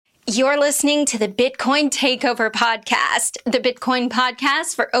You're listening to the Bitcoin Takeover Podcast, the Bitcoin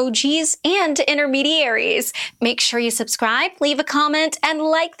podcast for OGs and intermediaries. Make sure you subscribe, leave a comment, and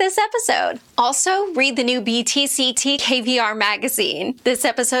like this episode. Also, read the new BTCT KVR magazine. This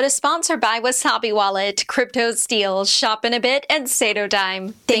episode is sponsored by Wasabi Wallet, Crypto Steel, Shop in a Bit, and Sato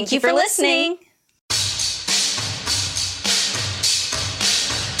Dime. Thank you for listening.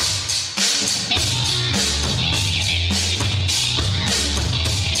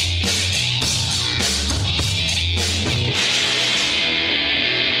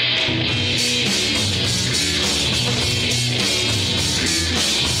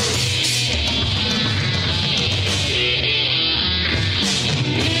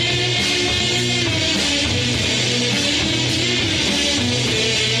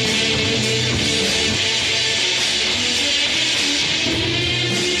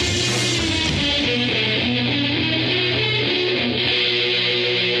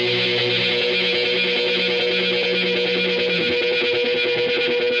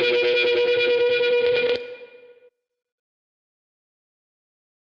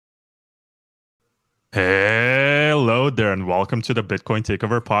 Hello there, and welcome to the Bitcoin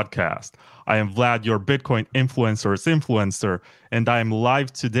Takeover Podcast. I am Vlad, your Bitcoin influencer, and I am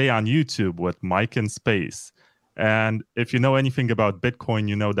live today on YouTube with Mike in Space. And if you know anything about Bitcoin,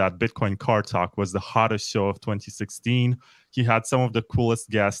 you know that Bitcoin Car Talk was the hottest show of 2016. He had some of the coolest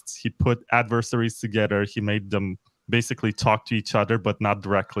guests. He put adversaries together. He made them basically talk to each other, but not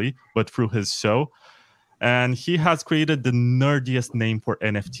directly, but through his show. And he has created the nerdiest name for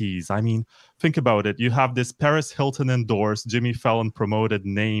NFTs. I mean, think about it. You have this Paris Hilton endorsed, Jimmy Fallon promoted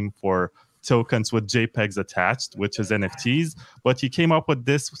name for tokens with JPEGs attached, which is NFTs. But he came up with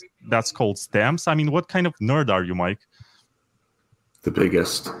this that's called stamps. I mean, what kind of nerd are you, Mike? The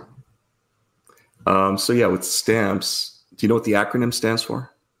biggest. With stamps, do you know what the acronym stands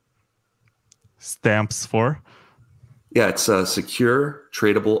for? Stamps for? Yeah, it's secure,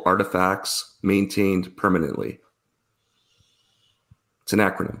 tradable artifacts maintained permanently. It's an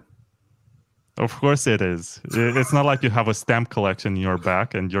acronym. Of course it is. It's not like you have a stamp collection in your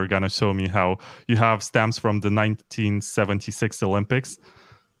back and you're going to show me how you have stamps from the 1976 Olympics.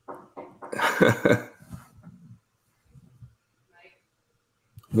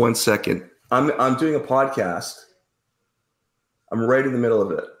 One second. I'm doing a podcast. I'm right in the middle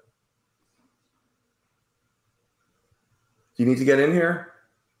of it. You need to get in here?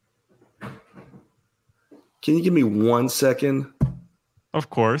 Can you give me 1 second? Of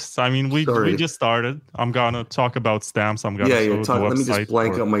course. I mean, we just started. I'm going to talk about stamps. I'm going to show the website. Let me just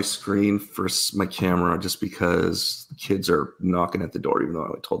blank out my screen for my camera just because kids are knocking at the door, even though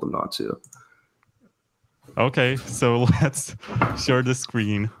I told them not to. Okay, so let's share the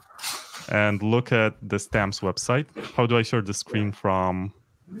screen and look at the stamps website. How do I share the screen from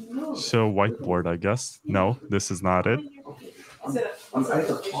show whiteboard, I guess? No, this is not it. It's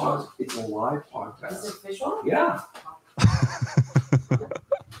a live podcast. Is it official? Yeah.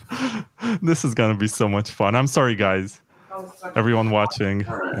 This is going to be so much fun. I'm sorry, guys. Everyone watching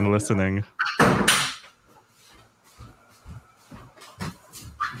and listening.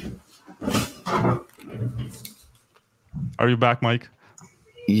 Are you back, Mike?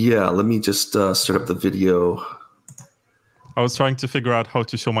 Yeah, let me just start up the video. I was trying to figure out how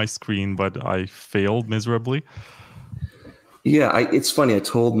to show my screen, but I failed miserably. Yeah, it's funny. I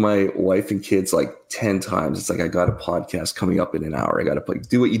told my wife and kids like 10 times. It's like, I got a podcast coming up in an hour. I got to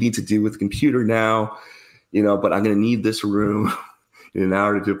do what you need to do with the computer now, but I'm going to need this room in an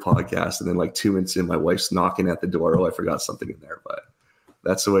hour to do a podcast. And then like 2 minutes in, my wife's knocking at the door. Oh, I forgot something in there, but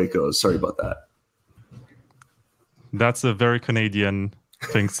that's the way it goes. Sorry about that. That's a very Canadian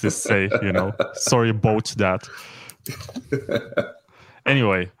thing to say, Sorry about that.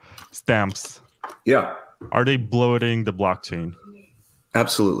 Anyway, stamps. Yeah. Are they bloating the blockchain?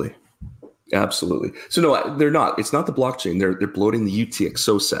 Absolutely. So no, they're not. It's not the blockchain. They're bloating the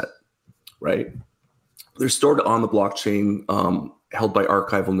UTXO set, right? They're stored on the blockchain, held by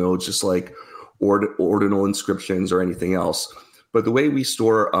archival nodes, just like ordinal inscriptions or anything else. But the way we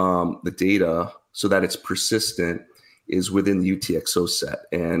store the data so that it's persistent is within the UTXO set.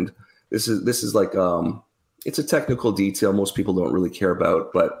 And this is like it's a technical detail most people don't really care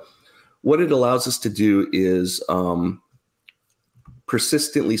about, but what it allows us to do is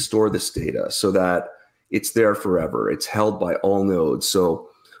persistently store this data so that it's there forever. It's held by all nodes. So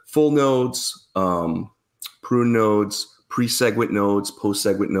full nodes, prune nodes, pre-segwit nodes,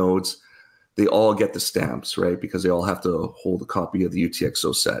 post-segwit nodes, they all get the stamps, right? Because they all have to hold a copy of the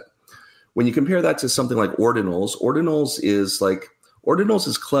UTXO set. When you compare that to something like ordinals, ordinals is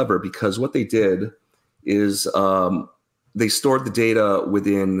clever because what they did is they stored the data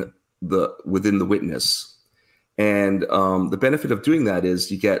within within the witness. And the benefit of doing that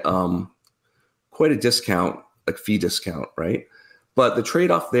is you get quite a discount, like fee discount, right? But the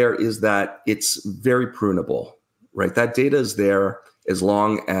trade-off there is that it's very prunable, right? That data is there as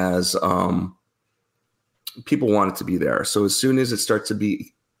long as people want it to be there. So as soon as it starts to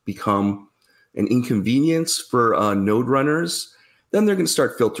become an inconvenience for node runners, then they're going to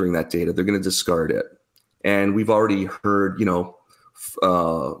start filtering that data. They're going to discard it. And we've already heard, devs,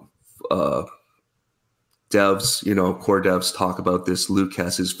 core devs talk about this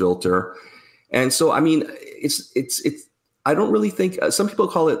Lucas's filter. And so, I mean, it's I don't really think, some people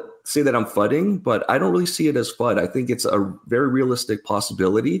say that I'm fudding, but I don't really see it as FUD. I think it's a very realistic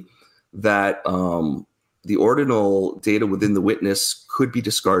possibility that the ordinal data within the witness could be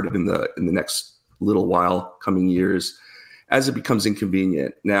discarded in the next little while, coming years, as it becomes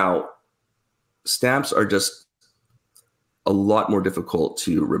inconvenient. Now, stamps are just a lot more difficult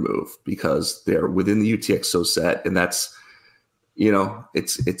to remove because they're within the UTXO set, and that's,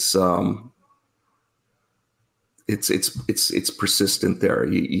 it's persistent there.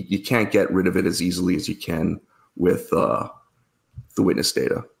 You can't get rid of it as easily as you can with the witness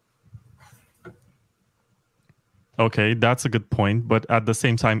data. Okay, that's a good point. But at the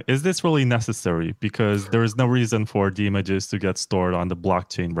same time, is this really necessary? Because there is no reason for the images to get stored on the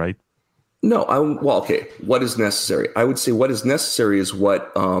blockchain, right? No, okay. What is necessary? I would say what is necessary is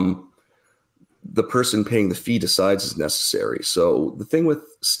what the person paying the fee decides is necessary. So the thing with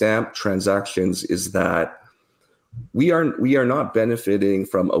stamp transactions is that we are not benefiting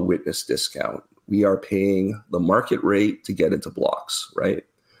from a witness discount. We are paying the market rate to get into blocks, right?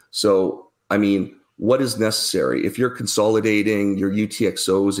 So, I mean, what is necessary? If you're consolidating your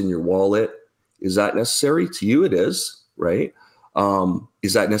UTXOs in your wallet, is that necessary? To you, it is, right?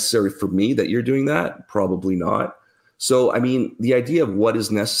 Is that necessary for me that you're doing that? Probably not. So, I mean, the idea of what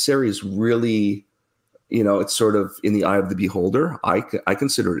is necessary is really, it's sort of in the eye of the beholder. I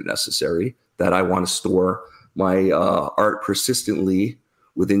consider it necessary that I want to store my art persistently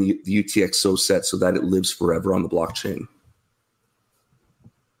within the UTXO set so that it lives forever on the blockchain.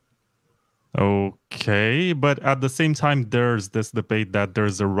 Okay, but at the same time, there's this debate that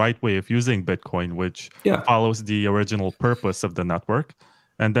there's a right way of using Bitcoin, which follows the original purpose of the network.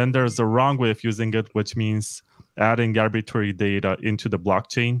 And then there's a wrong way of using it, which means adding arbitrary data into the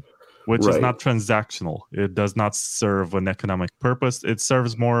blockchain, which is not transactional. It does not serve an economic purpose. It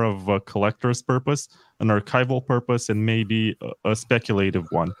serves more of a collector's purpose, an archival purpose, and maybe a speculative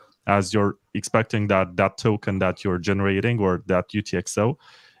one, as you're expecting that token that you're generating or that UTXO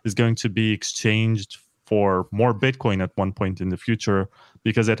is going to be exchanged for more Bitcoin at one point in the future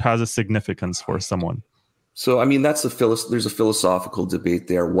because it has a significance for someone. So, I mean, there's a philosophical debate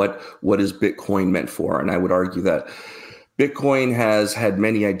there. What is Bitcoin meant for? And I would argue that Bitcoin has had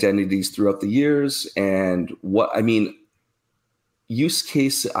many identities throughout the years. And use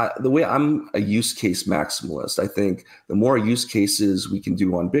case, the way I'm a use case maximalist, I think the more use cases we can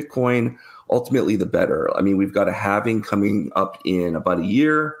do on Bitcoin, ultimately the better. I mean, we've got a halving coming up in about a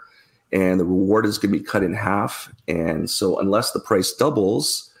year, and the reward is going to be cut in half. And so unless the price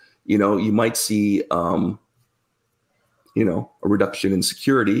doubles, you might see, a reduction in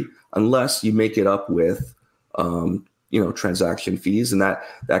security unless you make it up with, transaction fees. And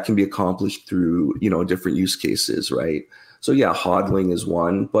that can be accomplished through, different use cases, right? So yeah, hodling is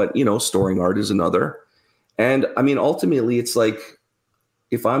one, but, storing art is another. And I mean, ultimately it's like,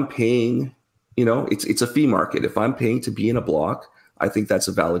 if I'm paying, it's a fee market. If I'm paying to be in a block, I think that's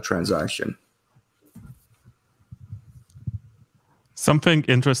a valid transaction. Something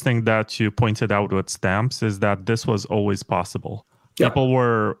interesting that you pointed out with stamps is that this was always possible. Yeah. People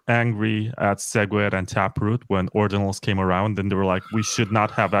were angry at SegWit and Taproot when ordinals came around, and they were like, we should not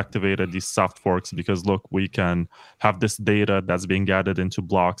have activated these soft forks because, look, we can have this data that's being added into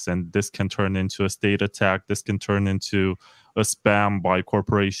blocks, and this can turn into a state attack. This can turn into a spam by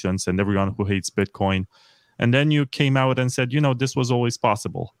corporations and everyone who hates Bitcoin. And then you came out and said, this was always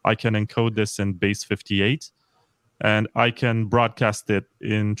possible. I can encode this in base 58, and I can broadcast it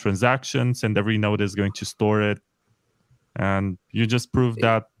in transactions, and every node is going to store it. And you just proved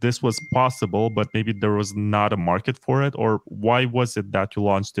that this was possible, but maybe there was not a market for it. Or why was it that you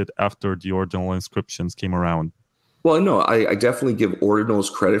launched it after the ordinal inscriptions came around? Well, no, I definitely give ordinals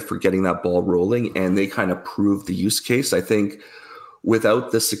credit for getting that ball rolling, and they kind of proved the use case. I think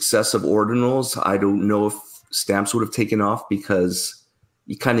without the success of ordinals, I don't know if stamps would have taken off because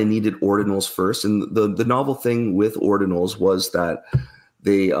you kind of needed ordinals first. And the novel thing with ordinals was that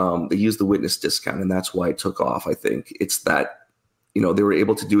they used the witness discount, and that's why it took off. I think it's that, they were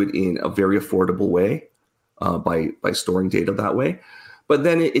able to do it in a very affordable way by storing data that way. but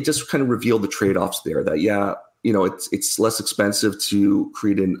then it just kind of revealed the trade-offs there that, yeah, it's less expensive to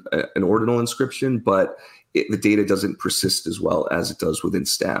create an ordinal inscription, but the data doesn't persist as well as it does within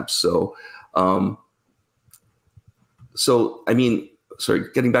stamps. So, I mean,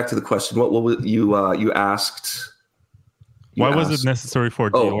 sorry, getting back to the question, what was you asked? Why was it necessary for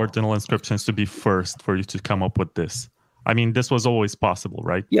the ordinal inscriptions to be first for you to come up with this? I mean, this was always possible,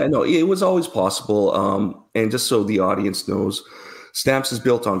 right? Yeah, no, it was always possible. And just so the audience knows, Stamps is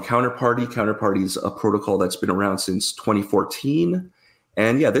built on Counterparty. Counterparty is a protocol that's been around since 2014.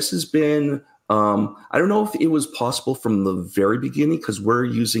 And yeah, this has been, I don't know if it was possible from the very beginning because we're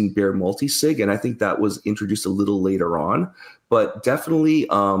using bare multisig, and I think that was introduced a little later on. But definitely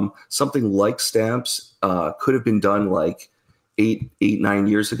something like Stamps could have been done like 9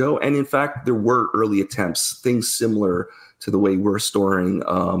 years ago. And in fact, there were early attempts, things similar to the way we're storing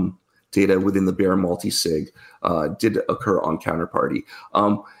data within the bare multisig did occur on Counterparty.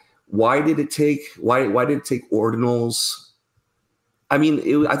 Why did it take ordinals? I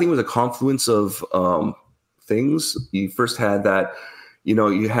mean, I think it was a confluence of things. You first had that,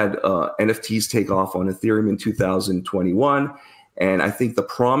 you had NFTs take off on Ethereum in 2021. And I think the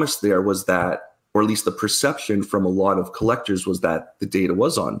promise there was that, or at least the perception from a lot of collectors was that the data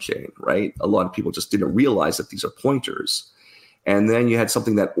was on chain, right? A lot of people just didn't realize that these are pointers. And then you had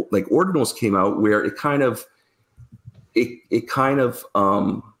something that like ordinals came out where it kind of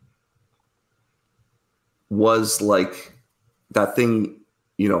was like that thing,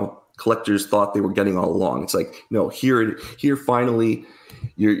 collectors thought they were getting all along. It's like, no, here finally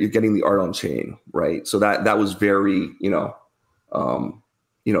you're getting the art on chain, right? So that was very, the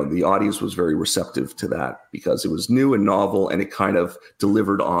audience was very receptive to that because it was new and novel and it kind of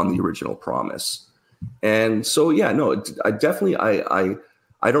delivered on the original promise. And so, yeah, no, I definitely, I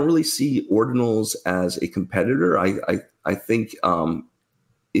don't really see ordinals as a competitor. I think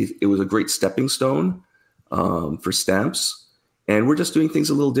it was a great stepping stone for Stamps. And we're just doing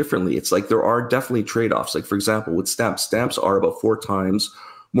things a little differently. It's like there are definitely trade-offs. Like, for example, with Stamps are about 4 times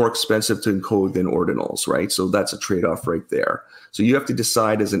more expensive to encode than ordinals, right? So that's a trade-off right there. So you have to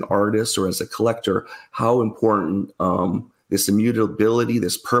decide as an artist or as a collector how important this immutability,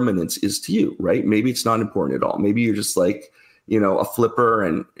 this permanence is to you, right? Maybe it's not important at all. Maybe you're just like, a flipper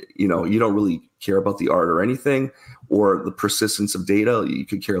and, you don't really care about the art or anything, or the persistence of data, you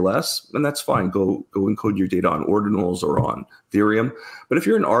could care less, and that's fine. Go encode your data on ordinals or on Ethereum. But if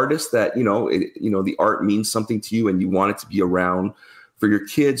you're an artist that, the art means something to you and you want it to be around for your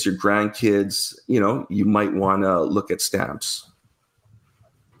kids, your grandkids, you might want to look at Stamps.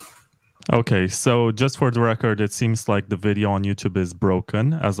 Okay, so just for the record, it seems like the video on YouTube is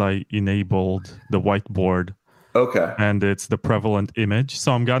broken as I enabled the whiteboard. Okay. And it's the prevalent image.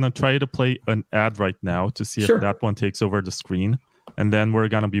 So I'm going to try to play an ad right now to see if that one takes over the screen. And then we're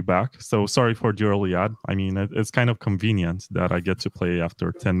going to be back. So sorry for the early ad. I mean, it's kind of convenient that I get to play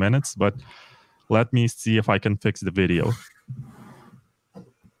after 10 minutes, but let me see if I can fix the video.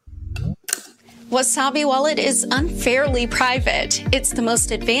 Wasabi Wallet is unfairly private. It's the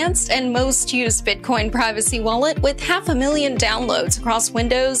most advanced and most used Bitcoin privacy wallet with 500,000 downloads across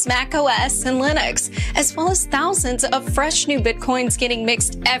Windows, Mac OS, and Linux, as well as thousands of fresh new Bitcoins getting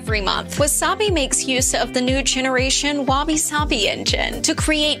mixed every month. Wasabi makes use of the new generation Wabi Sabi engine to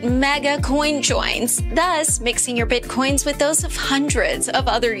create mega coin joins, thus mixing your Bitcoins with those of hundreds of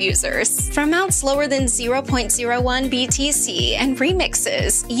other users. For amounts lower than 0.01 BTC and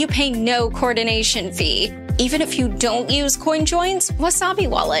remixes, you pay no coordination fee. Even if you don't use CoinJoins, Wasabi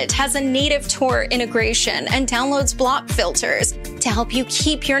Wallet has a native Tor integration and downloads block filters to help you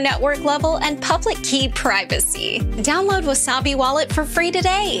keep your network level and public key privacy. Download Wasabi Wallet for free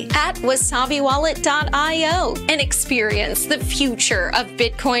today at wasabiwallet.io and experience the future of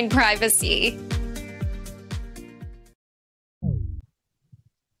Bitcoin privacy.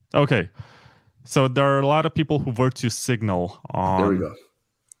 Okay, so there are a lot of people who work to Signal on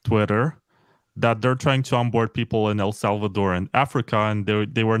Twitter that they're trying to onboard people in El Salvador and Africa, and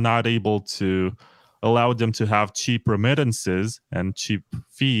they were not able to allow them to have cheap remittances and cheap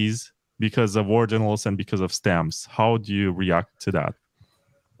fees because of ordinals and because of stamps. How do you react to that?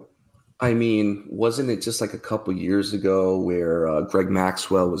 I mean, wasn't it just like a couple years ago where Greg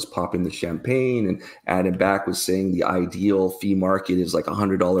Maxwell was popping the champagne and Adam Back was saying the ideal fee market is like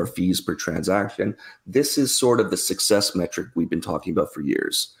 $100 fees per transaction? This is sort of the success metric we've been talking about for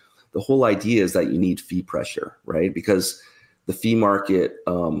years. The whole idea is that you need fee pressure, right? Because the fee market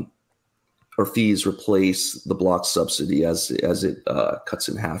or fees replace the block subsidy as it cuts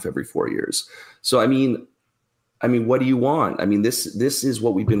in half every 4 years. So, I mean, what do you want? I mean, this is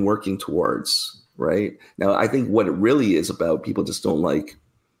what we've been working towards, right? Now, I think what it really is about, people just don't like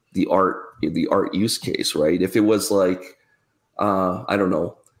the art use case, right? If it was like, I don't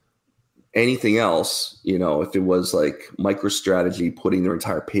know, anything else, if it was like MicroStrategy putting their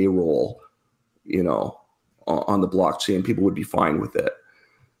entire payroll, on the blockchain, people would be fine with it.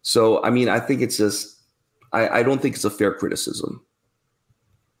 So, I mean, I think it's just, I don't think it's a fair criticism.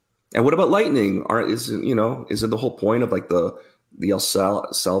 And what about Lightning? Is it the whole point of like the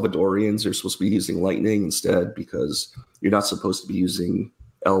Salvadorians are supposed to be using Lightning instead because you're not supposed to be using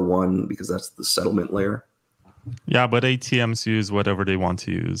L1 because that's the settlement layer? Yeah, but ATMs use whatever they want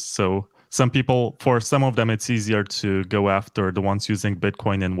to use. So for some of them, it's easier to go after the ones using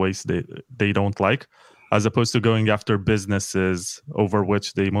Bitcoin in ways they don't like, as opposed to going after businesses over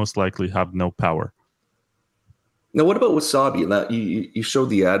which they most likely have no power. Now, what about Wasabi? That you showed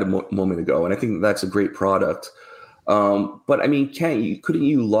the ad a moment ago, and I think that's a great product. But I mean, couldn't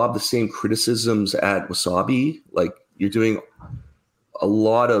you lob the same criticisms at Wasabi? Like, you're doing a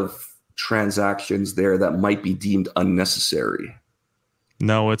lot of transactions there that might be deemed unnecessary.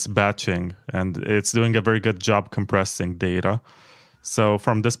 No, it's batching, and it's doing a very good job compressing data. So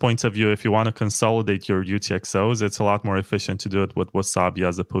from this point of view, if you want to consolidate your UTXOs, it's a lot more efficient to do it with Wasabi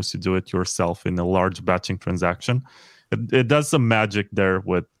as opposed to do it yourself in a large batching transaction. It does some magic there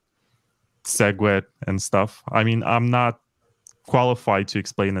with SegWit and stuff. I mean, I'm not qualified to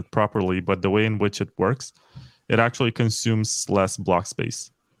explain it properly, but the way in which it works, it actually consumes less block space.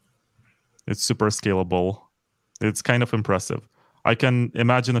 It's super scalable. It's kind of impressive. I can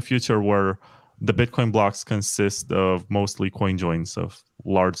imagine a future where the Bitcoin blocks consist of mostly coin joins of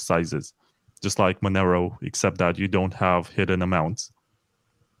large sizes, just like Monero, except that you don't have hidden amounts.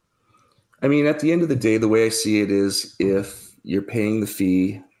 I mean, at the end of the day, the way I see it is if you're paying the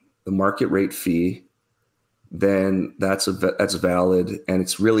fee, the market rate fee, then that's valid. And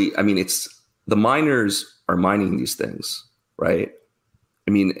it's really, I mean, it's the miners are mining these things, right?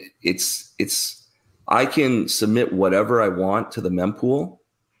 I mean, I can submit whatever I want to the mempool.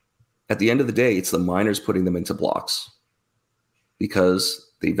 At the end of the day, it's the miners putting them into blocks because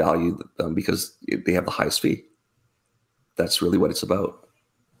they value them, because they have the highest fee. That's really what it's about.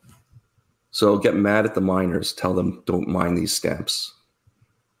 So get mad at the miners. Tell them don't mine these stamps.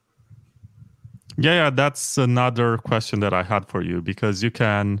 Yeah, that's another question that I had for you, because you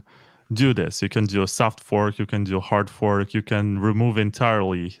can do this. You can do a soft fork. You can do a hard fork. You can remove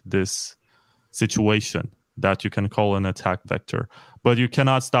entirely this situation that you can call an attack vector. But you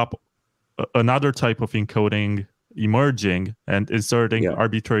cannot stop another type of encoding emerging and inserting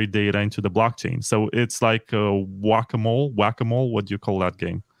arbitrary data into the blockchain. So it's like a whack-a-mole. What do you call that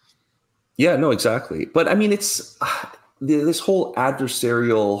game? Yeah, no, exactly. But I mean, it's this whole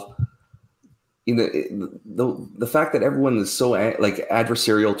adversarial, the fact that everyone is so like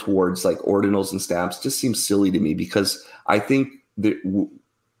adversarial towards like ordinals and stamps just seems silly to me, because I think that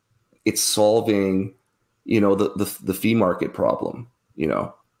it's solving, the fee market problem.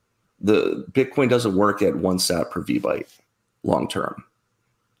 The Bitcoin doesn't work at 1 sat per VByte long term.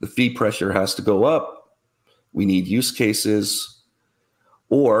 The fee pressure has to go up. We need use cases,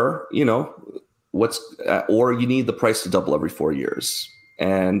 or or you need the price to double every 4 years,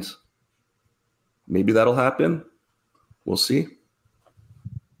 and maybe that'll happen. We'll see.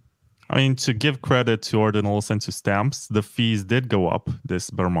 I mean, to give credit to ordinals and to stamps, the fees did go up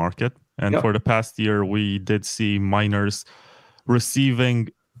this bear market. And for the past year, we did see miners receiving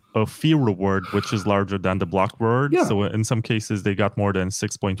a fee reward, which is larger than the block reward. Yeah. So in some cases, they got more than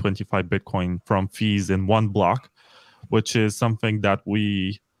 6.25 Bitcoin from fees in one block, which is something that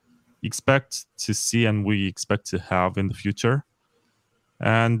we expect to see and we expect to have in the future.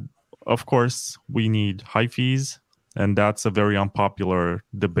 And of course, we need high fees, and that's a very unpopular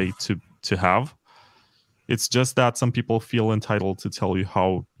debate to have. It's just that some people feel entitled to tell you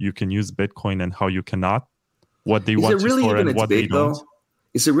how you can use Bitcoin and how you cannot, what they want to store and what they don't.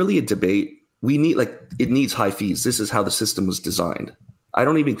 Is it really a debate? It needs high fees. This is how the system was designed. I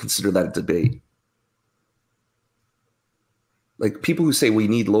don't even consider that a debate. Like, people who say we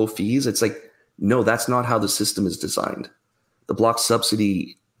need low fees, it's like, no, that's not how the system is designed. The block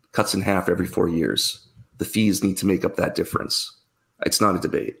subsidy cuts in half every 4 years. The fees need to make up that difference. It's not a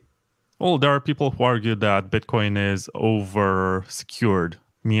debate. Well, there are people who argue that Bitcoin is over-secured,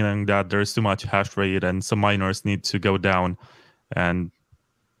 meaning that there's too much hash rate and some miners need to go down and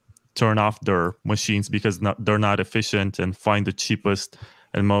turn off their machines because they're not efficient and find the cheapest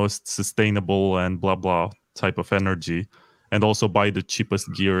and most sustainable and blah, blah type of energy, and also buy the cheapest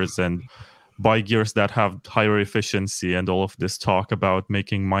gears and buy gears that have higher efficiency, and all of this talk about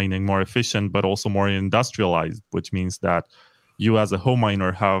making mining more efficient, but also more industrialized, which means that you as a home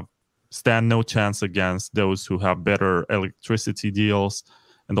miner have stand no chance against those who have better electricity deals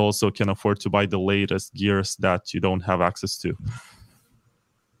and also can afford to buy the latest gears that you don't have access to.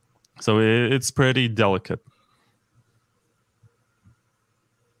 So it's pretty delicate.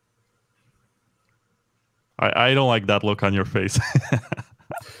 I don't like that look on your face.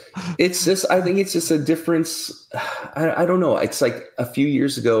 It's just, I think it's just a difference. I don't know. It's like a few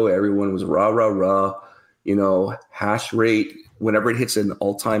years ago, everyone was rah, rah, rah, hash rate. Whenever it hits an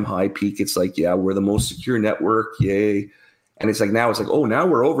all-time high peak, it's like, yeah, we're the most secure network. Yay. And it's like, now it's like, oh, now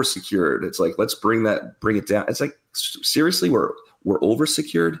we're over-secured. It's like, let's bring it down. It's like, seriously, we're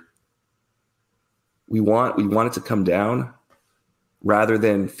over-secured. We want it to come down rather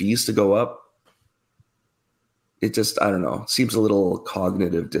than fees to go up. It just, I don't know, seems a little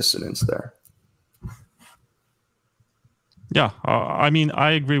cognitive dissonance there. Yeah, I mean,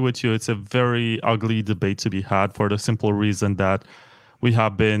 I agree with you. It's a very ugly debate to be had for the simple reason that we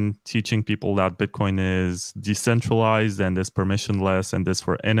have been teaching people that Bitcoin is decentralized and is permissionless and is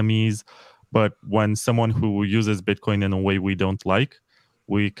for enemies. But when someone who uses Bitcoin in a way we don't like,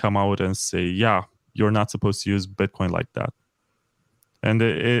 we come out and say, yeah, you're not supposed to use Bitcoin like that. And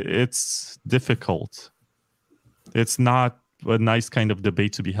it's difficult. It's not a nice kind of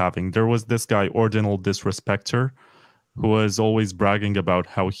debate to be having. There was this guy, Ordinal Disrespecter, who was always bragging about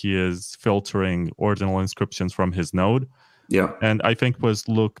how he is filtering ordinal inscriptions from his node. Yeah. And I think it was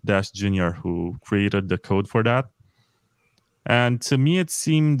Luke Dash Jr. who created the code for that. And to me, it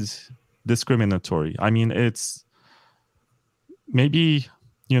seemed discriminatory. I mean, it's maybe,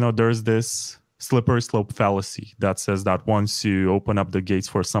 there's this slippery slope fallacy that says that once you open up the gates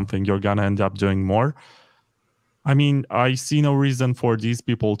for something, you're going to end up doing more. I mean, I see no reason for these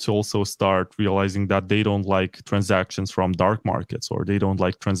people to also start realizing that they don't like transactions from dark markets or they don't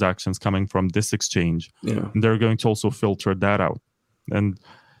like transactions coming from this exchange. Yeah. And they're going to also filter that out. And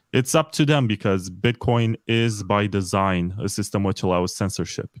it's up to them because Bitcoin is by design a system which allows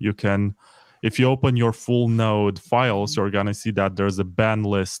censorship. You can, if you open your full node files, you're going to see that there's a ban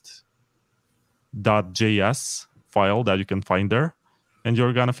list.js file that you can find there. And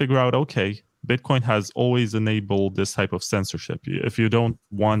you're going to figure out, okay, Bitcoin has always enabled this type of censorship. If you don't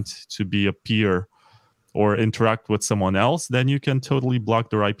want to be a peer or interact with someone else, then you can totally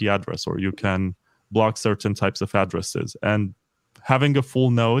block their IP address or you can block certain types of addresses. And having a full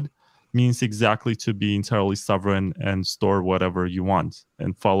node means exactly to be entirely sovereign and store whatever you want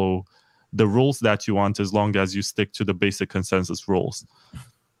and follow the rules that you want as long as you stick to the basic consensus rules.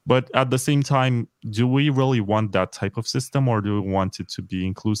 But at the same time, do we really want that type of system or do we want it to be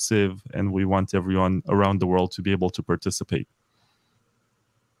inclusive and we want everyone around the world to be able to participate?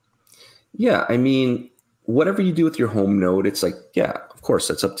 Yeah, I mean, whatever you do with your home node, it's like, yeah, of course,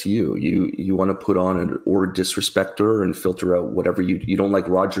 that's up to you. You want to put on an or disrespecter and filter out whatever you don't like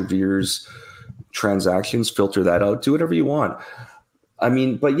Roger Vere's transactions, filter that out, do whatever you want. I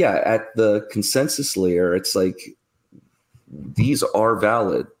mean, but yeah, at the consensus layer, it's like, these are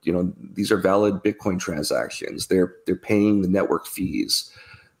valid, these are valid Bitcoin transactions. They're paying the network fees.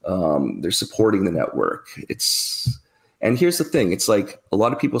 They're supporting the network. And here's the thing. It's like a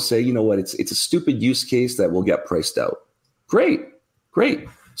lot of people say, you know what, it's a stupid use case that will get priced out. Great.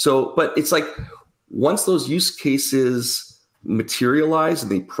 So, but it's like once those use cases materialize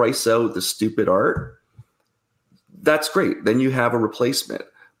and they price out the stupid art, that's great. Then you have a replacement.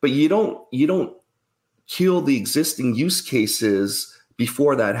 But you don't kill the existing use cases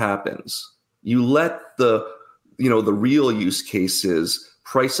before that happens. You let the real use cases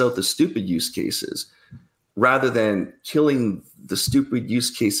price out the stupid use cases rather than killing the stupid use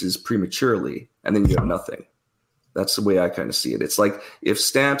cases prematurely and then you have nothing. That's the way I kind of see it. It's like if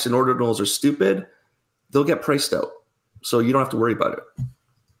stamps and ordinals are stupid, they'll get priced out. So you don't have to worry about it.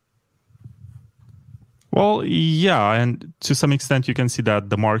 Well, yeah, and to some extent, you can see that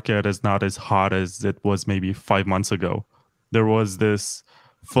the market is not as hot as it was maybe 5 months ago. There was this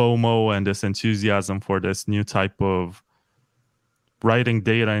FOMO and this enthusiasm for this new type of writing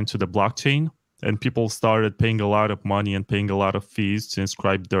data into the blockchain, and people started paying a lot of money and paying a lot of fees to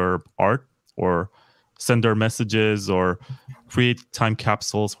inscribe their art or send their messages or create time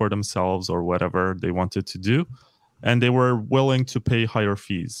capsules for themselves or whatever they wanted to do. And they were willing to pay higher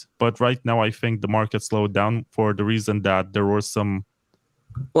fees. But right now, I think the market slowed down for the reason that there were some...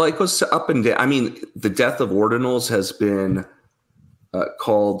 Well, it goes up and down. I mean, the death of ordinals has been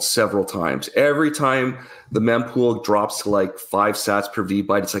called several times. Every time the mempool drops to like 5 sats per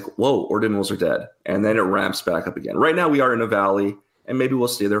VByte, it's like, whoa, ordinals are dead. And then it ramps back up again. Right now, we are in a valley, and maybe we'll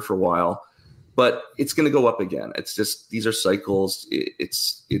stay there for a while. But it's going to go up again. It's just, these are cycles. It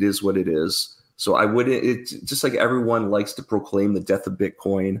is what it is. So I wouldn't, it's just like everyone likes to proclaim the death of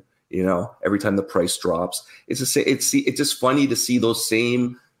Bitcoin. every time the price drops. It's just funny to see those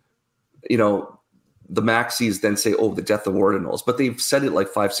same, the maxis then say, oh, the death of ordinals, but they've said it like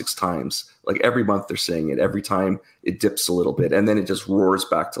 5-6 times. Like every month they're saying it, every time it dips a little bit and then it just roars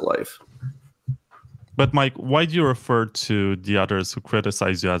back to life. But Mike, why do you refer to the others who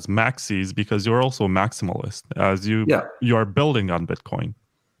criticize you as maxis? Because you're also a maximalist, as you are building on Bitcoin.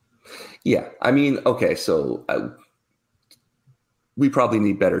 Yeah, I mean, okay, so we probably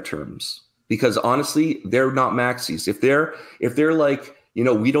need better terms because honestly, they're not maxis. If they're like,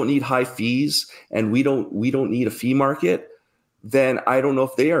 we don't need high fees and we don't need a fee market, then I don't know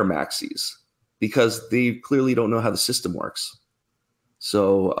if they are maxis because they clearly don't know how the system works.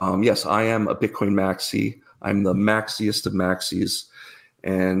 So yes, I am a Bitcoin maxi. I'm the maxiest of maxis,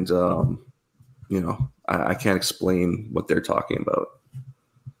 and I can't explain what they're talking about.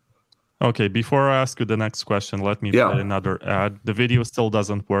 Okay, before I ask you the next question, let me play another ad. The video still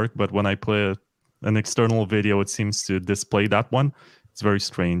doesn't work, but when I play an external video, it seems to display that one. It's very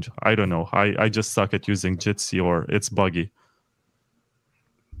strange. I don't know. I just suck at using Jitsi, or it's buggy.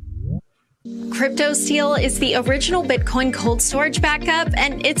 CryptoSteel is the original Bitcoin cold storage backup,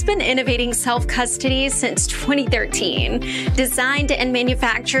 and it's been innovating self-custody since 2013. Designed and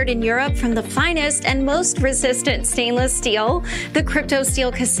manufactured in Europe from the finest and most resistant stainless steel, the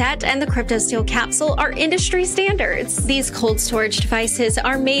CryptoSteel cassette and the CryptoSteel capsule are industry standards. These cold storage devices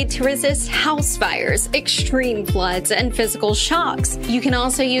are made to resist house fires, extreme floods, and physical shocks. You can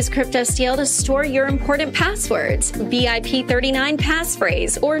also use CryptoSteel to store your important passwords, BIP39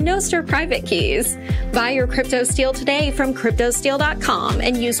 passphrase, or Nostr private keys. Buy your CryptoSteel today from CryptoSteel.com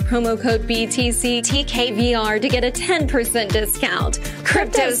and use promo code BTCTKVR to get a 10% discount.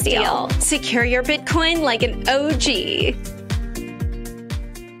 CryptoSteel. Secure your Bitcoin like an OG.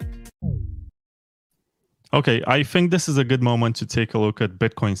 Okay, I think this is a good moment to take a look at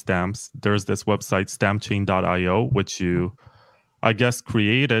Bitcoin stamps. There's this website, stampchain.io, which you, I guess,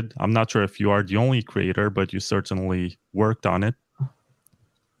 created. I'm not sure if you are the only creator, but you certainly worked on it.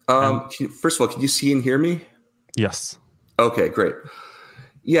 First of all, can you see and hear me? Yes. Okay, great.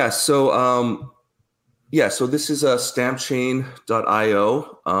 Yeah. So this is a stampchain.io.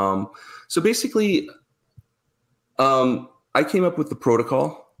 So basically, I came up with the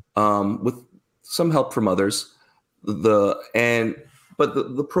protocol with some help from others. But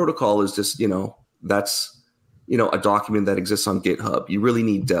the protocol is just that's a document that exists on GitHub. You really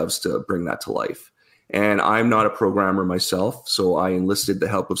need devs to bring that to life. And I'm not a programmer myself, so I enlisted the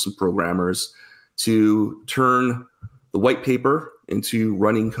help of some programmers to turn the white paper into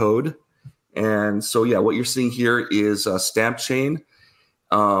running code. And so, what you're seeing here is Stampchain.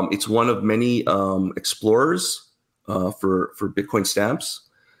 It's one of many explorers for Bitcoin stamps.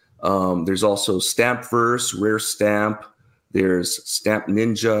 There's also Stampverse, Rare Stamp. There's Stamp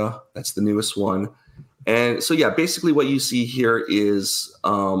Ninja. That's the newest one. And so, basically what you see here is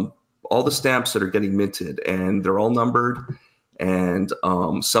all the stamps that are getting minted, and they're all numbered. And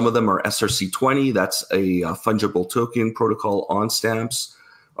some of them are SRC20. That's a fungible token protocol on stamps.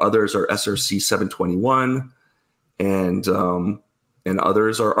 Others are SRC 721, and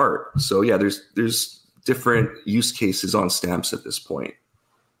others are art. So there's different use cases on stamps at this point.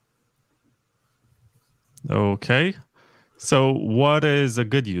 Okay. So what is a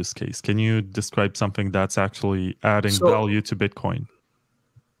good use case? Can you describe something that's actually adding value to Bitcoin?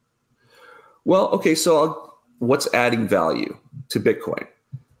 Well, okay, so what's adding value to Bitcoin?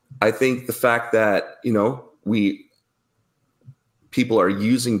 I think the fact that, people are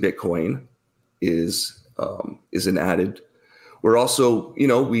using Bitcoin is an added. We're also,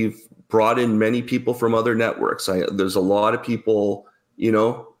 we've brought in many people from other networks. There's a lot of people,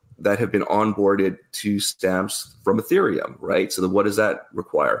 that have been onboarded to stamps from Ethereum, right? So what does that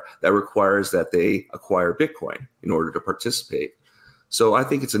require? That requires that they acquire Bitcoin in order to participate. So I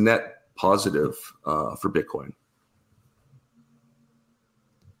think it's a net positive for Bitcoin.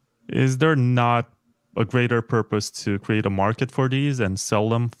 Is there not a greater purpose to create a market for these and sell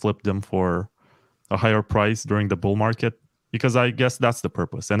them, flip them for a higher price during the bull market? Because I guess that's the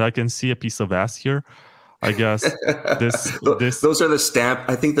purpose. And I can see a piece of ass here. I guess those are the stamp.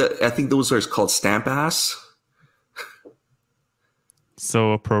 I think those are called stamp ass.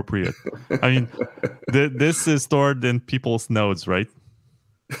 So appropriate. I mean, this is stored in people's nodes, right?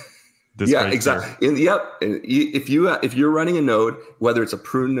 Exactly. If you're running a node, whether it's a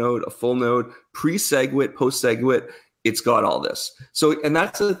prune node, a full node, pre-SegWit, post-SegWit, it's got all this. So, and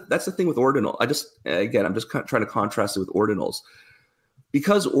that's the thing with ordinal. I'm just trying to contrast it with ordinals.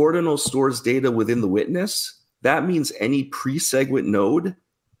 Because ordinal stores data within the witness, that means any pre-SegWit node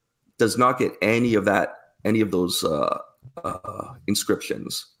does not get any of those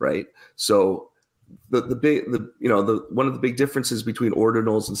inscriptions, right? So one of the big differences between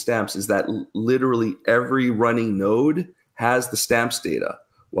ordinals and stamps is that literally every running node has the stamps data,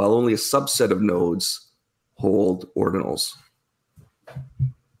 while only a subset of nodes hold ordinals.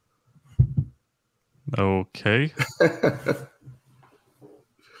 Okay.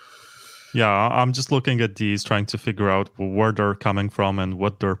 Yeah, I'm just looking at these, trying to figure out where they're coming from and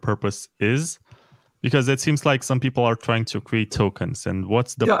what their purpose is. Because it seems like some people are trying to create tokens. And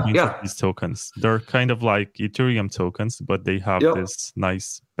what's the point of these tokens? They're kind of like Ethereum tokens, but they have this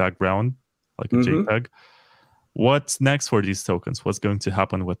nice background, like a JPEG. What's next for these tokens? What's going to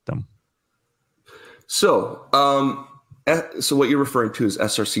happen with them? So what you're referring to is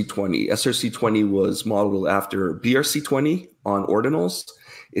SRC20. SRC20 was modeled after BRC20 on ordinals.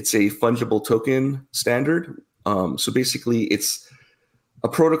 It's a fungible token standard. So basically, it's a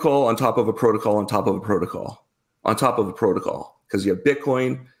protocol on top of a protocol on top of a protocol on top of a protocol, because you have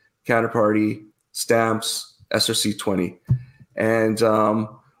Bitcoin, Counterparty, Stamps, SRC20. And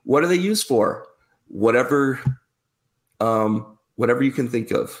what are they used for? Whatever you can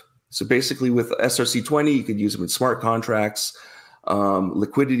think of. So basically with SRC20, you could use them in smart contracts,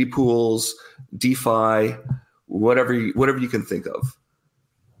 liquidity pools, DeFi, whatever you can think of.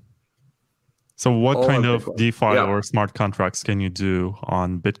 So what kind of DeFi or smart contracts can you do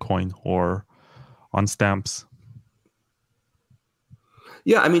on Bitcoin or on Stamps?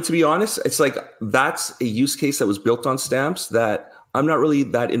 Yeah, I mean, to be honest, it's like that's a use case that was built on Stamps that I'm not really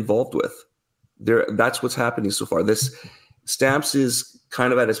that involved with. That's what's happening so far. This Stamps is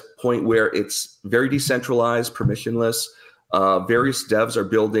kind of at a point where it's very decentralized, permissionless. Various devs are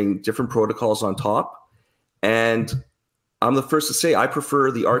building different protocols on top. And I'm the first to say I prefer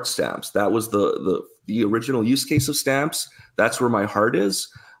the art Stamps. That was the original use case of Stamps. That's where my heart is.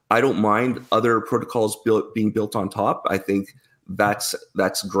 I don't mind other protocols being built on top. I think that's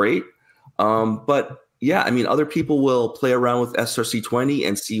great. But yeah, I mean, other people will play around with SRC20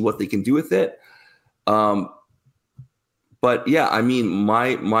 and see what they can do with it. But yeah, I mean,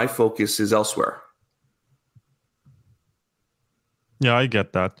 my focus is elsewhere. Yeah, I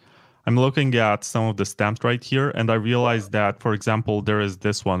get that. I'm looking at some of the stamps right here, and I realized that, for example, there is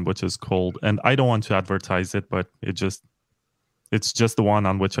this one which is called, and I don't want to advertise it, but it's just the one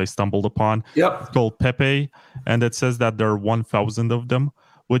on which I stumbled upon. Yep. It's called Pepe, and it says that there are 1,000 of them,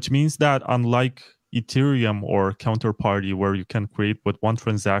 which means that unlike Ethereum or Counterparty, where you can create with one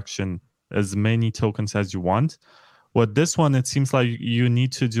transaction as many tokens as you want, with this one, it seems like you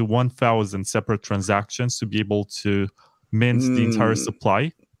need to do 1,000 separate transactions to be able to mint the entire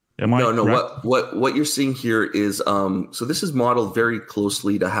supply. No. What you're seeing here is so this is modeled very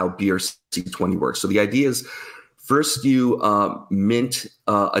closely to how BRC20 works. So the idea is first you mint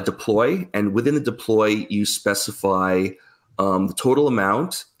a deploy, and within the deploy you specify the total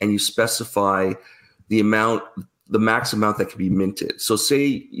amount, and you specify the max amount that can be minted. So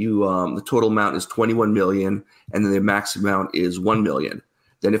say you the total amount is 21 million, and then the max amount is 1 million.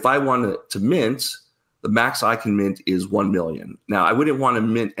 Then if I wanted to mint, the max I can mint is 1 million. Now, I wouldn't want to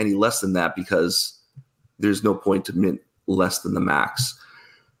mint any less than that because there's no point to mint less than the max.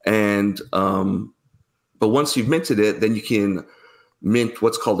 And but once you've minted it, then you can mint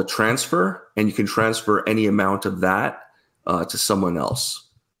what's called a transfer, and you can transfer any amount of that to someone else.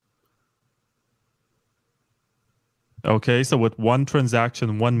 Okay, so with one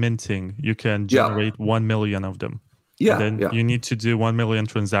transaction, one minting, you can generate 1 million of them. Yeah. And then you need to do 1 million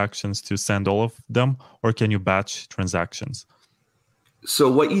transactions to send all of them, or can you batch transactions?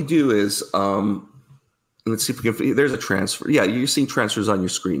 So what you do is, let's see if we can, there's a transfer. Yeah, you're seeing transfers on your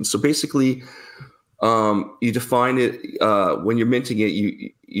screen. So basically, you define it, when you're minting it,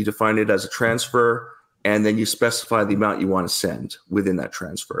 you define it as a transfer, and then you specify the amount you want to send within that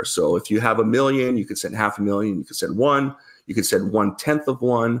transfer. So if you have 1 million, you could send 500,000, you could send 1, you could send 1/10 of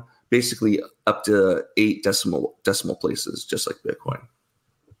 1, basically up to 8 decimal places, just like Bitcoin.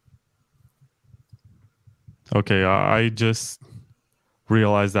 Okay, I just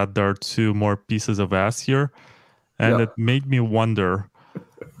realized that there are 2 more pieces of ass here, and it made me wonder,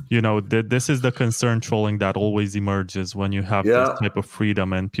 this is the concern trolling that always emerges when you have this type of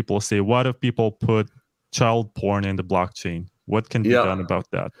freedom, and people say, what if people put child porn in the blockchain? What can be done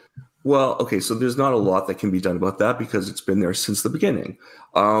about that? Well, okay, so there's not a lot that can be done about that because it's been there since the beginning.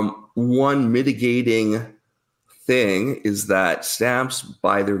 One mitigating thing is that stamps,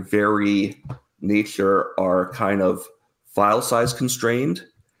 by their very nature, are kind of file size constrained.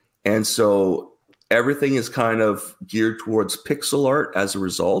 And so everything is kind of geared towards pixel art as a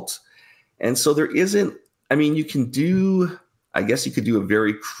result. And so there isn't, I mean, you could do a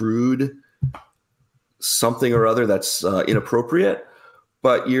very crude something or other that's inappropriate,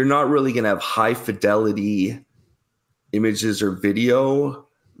 but you're not really going to have high fidelity images or video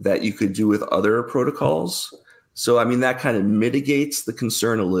that you could do with other protocols. So, I mean, that kind of mitigates the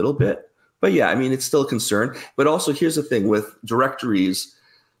concern a little bit. But yeah, I mean, it's still a concern. But also, here's the thing with directories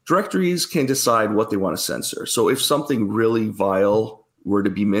can decide what they want to censor. So if something really vile were to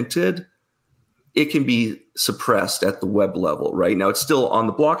be minted, it can be suppressed at the web level, right? Now, it's still on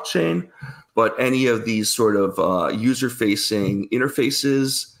the blockchain, but any of these sort of user-facing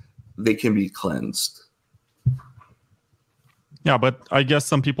interfaces, they can be cleansed. Yeah, but I guess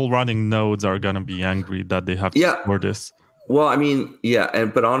some people running nodes are going to be angry that they have to store this. Well, I mean, yeah,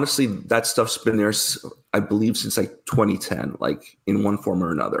 but honestly, that stuff's been there, I believe, since like 2010, like in one form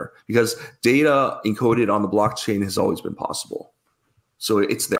or another, because data encoded on the blockchain has always been possible. So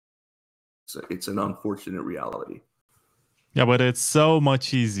it's there. It's an unfortunate reality. Yeah, but it's so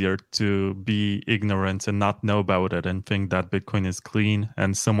much easier to be ignorant and not know about it and think that Bitcoin is clean,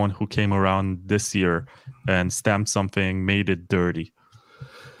 and someone who came around this year and stamped something made it dirty.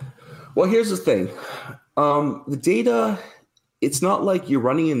 Well, here's the thing. The data, it's not like you're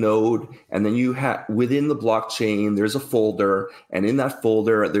running a node and then you have within the blockchain, there's a folder, and in that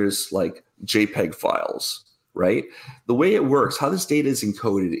folder, there's like JPEG files, right? The way it works, how this data is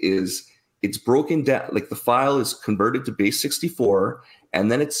encoded is it's broken down, like the file is converted to base 64,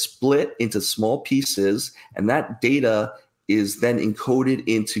 and then it's split into small pieces, and that data is then encoded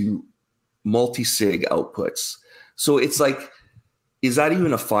into multi-sig outputs. So it's like, is that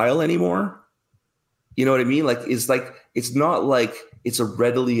even a file anymore? You know what I mean? It's not like it's a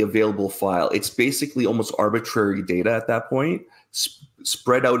readily available file. It's basically almost arbitrary data at that point,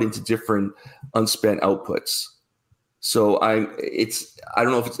 spread out into different unspent outputs. So I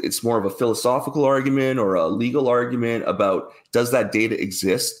don't know if it's more of a philosophical argument or a legal argument about, does that data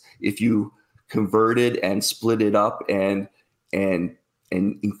exist if you convert it and split it up and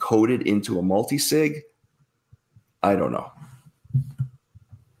encode it into a multi-sig? I don't know.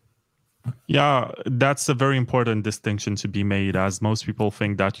 Yeah, that's a very important distinction to be made, as most people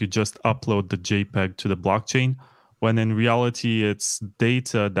think that you just upload the JPEG to the blockchain, when in reality it's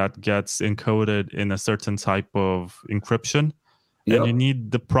data that gets encoded in a certain type of encryption. Yep. And you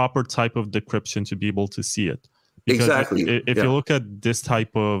need the proper type of decryption to be able to see it. Because exactly. If you look at this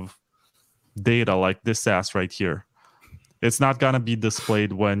type of data, like this SAS right here, it's not going to be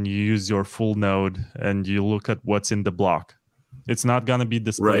displayed when you use your full node and you look at what's in the block. It's not going to be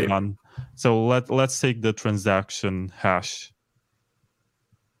displayed on. So let's take the transaction hash.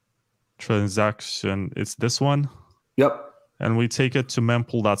 Transaction, it's this one. Yep. And we take it to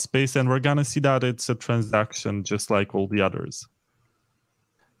mempool.space, and we're going to see that it's a transaction just like all the others.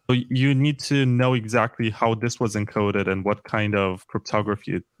 So you need to know exactly how this was encoded and what kind of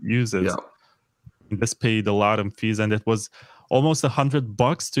cryptography it uses. Yep. This paid a lot of fees, and it was almost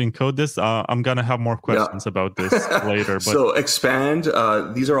 $100 to encode this. I'm going to have more questions about this later. But so expand.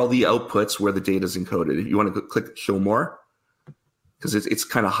 These are all the outputs where the data is encoded. You want to click show more, because it's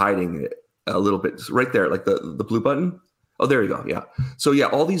kind of hiding it a little bit right there, like the blue button. Oh, there you go. Yeah. So yeah,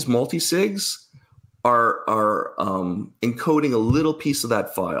 all these multi-sigs are encoding a little piece of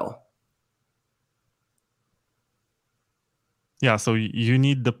that file. Yeah. So you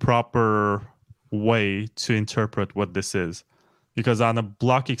need the proper way to interpret what this is, because on a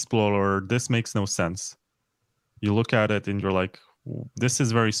block explorer, this makes no sense. You look at it and you're like, this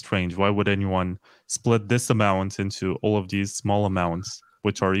is very strange. Why would anyone split this amount into all of these small amounts,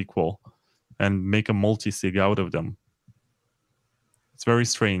 which are equal, and make a multi-sig out of them? It's very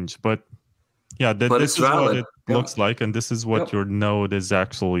strange, but yeah, this is what it looks like, and this is what your node is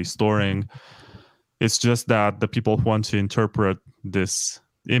actually storing. It's just that the people who want to interpret this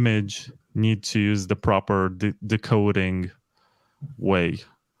image need to use the proper decoding way.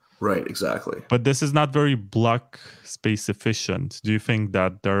 Right, exactly. But this is not very block space efficient. Do you think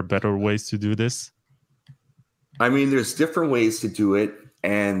that there are better ways to do this? I mean, there's different ways to do it,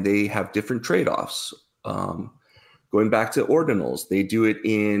 and they have different trade-offs. Going back to ordinals, they do it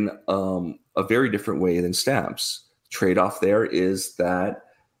in a very different way than stamps. Trade-off there is that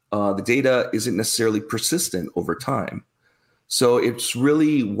the data isn't necessarily persistent over time. So it's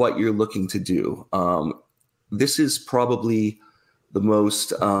really what you're looking to do. This is probably the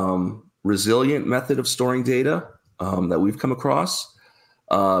most resilient method of storing data that we've come across,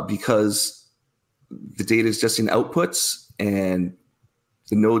 because the data is just in outputs and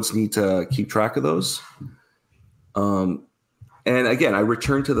the nodes need to keep track of those. And again, I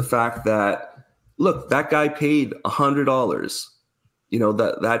return to the fact that, look, that guy paid $100. You know,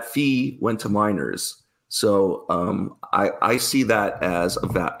 that fee went to miners. So I see that as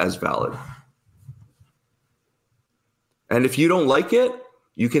valid. And if you don't like it,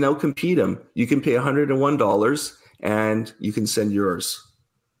 you can outcompete them. You can pay $101 and you can send yours.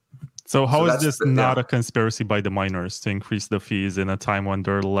 So how is this not a conspiracy by the miners to increase the fees in a time when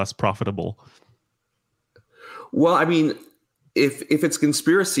they're less profitable? Well, I mean, if it's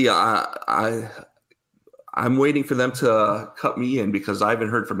conspiracy, I'm waiting for them to cut me in, because I haven't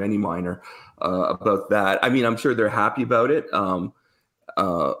heard from any miner about that. I mean, I'm sure they're happy about it, but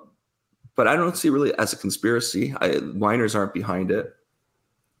I don't see it really as a conspiracy. Miners aren't behind it,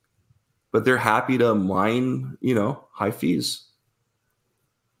 but they're happy to mine, high fees.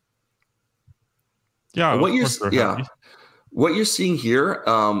 Yeah, what you're seeing here,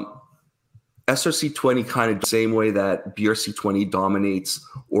 SRC20 kind of the same way that BRC20 dominates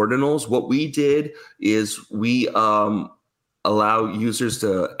ordinals. What we did is we allow users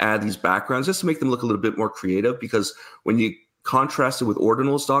to add these backgrounds just to make them look a little bit more creative, because when you contrast it with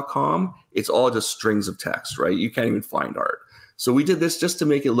ordinals.com, it's all just strings of text, right? You can't even find art. So we did this just to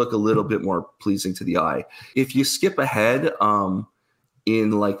make it look a little bit more pleasing to the eye. If you skip ahead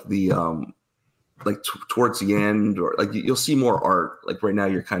in like the towards the end, or like you'll see more art. Like right now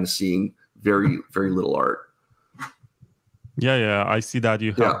you're kind of seeing very, very little art. Yeah. I see that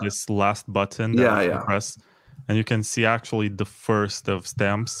you have this last button that you press, and you can see actually the first of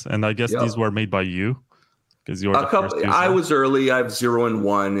stamps. And I guess these were made by you, because you're the first user. I was early. I have 0 and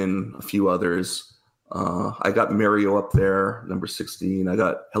 1 and a few others. I got Mario up there, number 16. I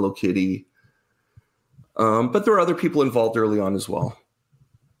got Hello Kitty. But there are other people involved early on as well.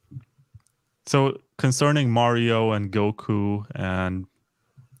 So concerning Mario and Goku and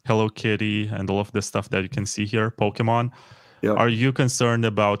Hello Kitty and all of the stuff that you can see here, Pokemon, are you concerned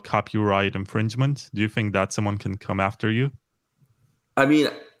about copyright infringement? Do you think that someone can come after you? I mean,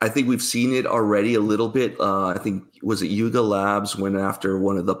 I think we've seen it already a little bit. I think, was it Yuga Labs went after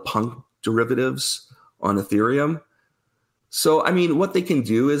one of the punk derivatives on Ethereum? So, I mean, what they can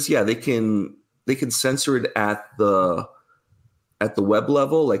do is, they can censor it at the web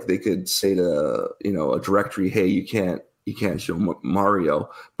level. Like they could say to, a directory, hey, you can't show Mario,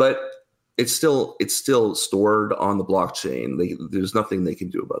 but it's still stored on the blockchain. There's nothing they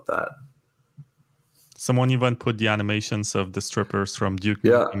can do about that. Someone even put the animations of the strippers from Duke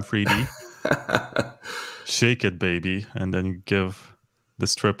Nukem 3D. Shake it, baby. And then you give the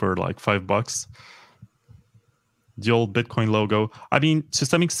stripper like $5. The old Bitcoin logo. I mean, to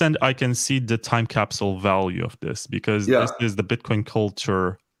some extent, I can see the time capsule value of this, because this is the Bitcoin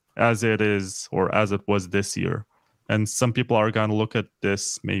culture as it is, or as it was this year. And some people are going to look at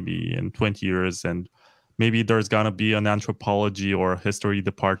this maybe in 20 years, and maybe there's going to be an anthropology or history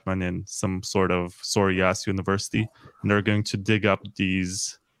department in some sort of sorry-ass university, and they're going to dig up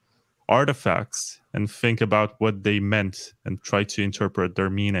these artifacts and think about what they meant and try to interpret their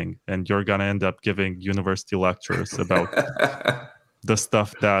meaning. And you're going to end up giving university lectures about the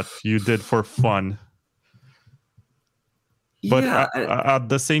stuff that you did for fun. But at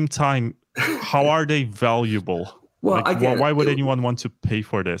the same time, how are they valuable? Well, why would anyone want to pay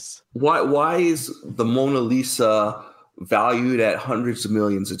for this? Why is the Mona Lisa valued at hundreds of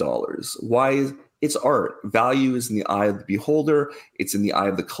millions of dollars? It's art. Value is in the eye of the beholder. It's in the eye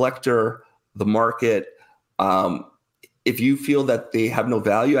of the collector, the market. If you feel that they have no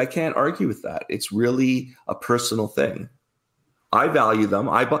value, I can't argue with that. It's really a personal thing. I value them.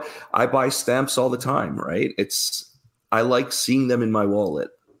 I buy stamps all the time, right? I like seeing them in my wallet.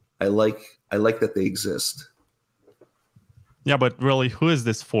 I like that they exist. Yeah, but really, who is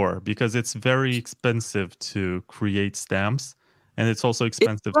this for? Because it's very expensive to create stamps, and it's also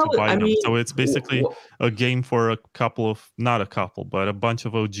expensive to buy them. So it's basically a game for a bunch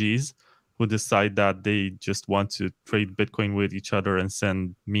of OGs who decide that they just want to trade Bitcoin with each other and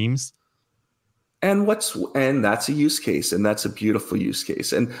send memes. And that's a use case, and that's a beautiful use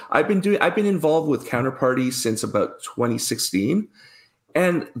case. And I've been involved with Counterparty since about 2016,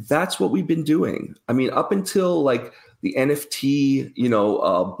 and that's what we've been doing. I mean, up until like the NFT,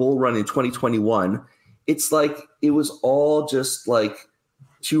 bull run in 2021, it's like it was all just like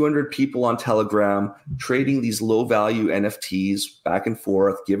 200 people on Telegram trading these low value NFTs back and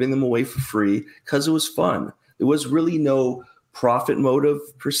forth, giving them away for free because it was fun. There was really no profit motive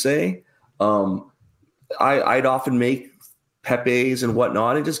per se. I'd often make Pepes and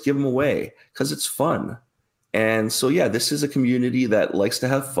whatnot and just give them away because it's fun. And so, this is a community that likes to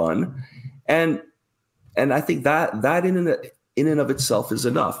have fun. And I think that in and of itself is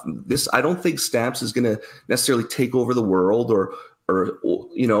enough. I don't think Stamps is going to necessarily take over the world or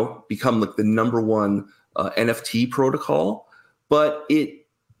become like the number one NFT protocol, but it,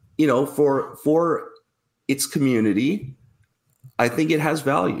 for its community, I think it has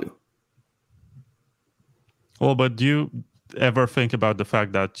value. Well, but do you ever think about the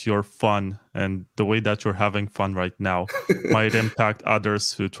fact that your fun and the way that you're having fun right now might impact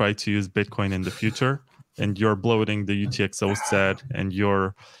others who try to use Bitcoin in the future? And you're bloating the UTXO set and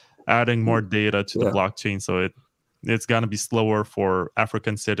you're adding more data to the blockchain. So it's going to be slower for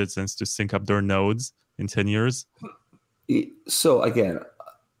African citizens to sync up their nodes in 10 years. So again,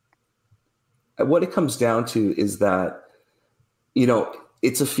 what it comes down to is that,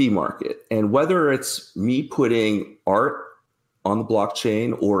 it's a fee market. And whether it's me putting art on the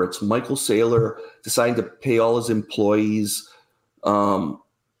blockchain or it's Michael Saylor deciding to pay all his employees on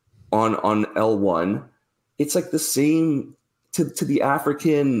L1, it's like the same to the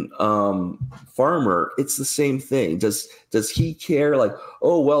African farmer. It's the same thing. Does he care? Like,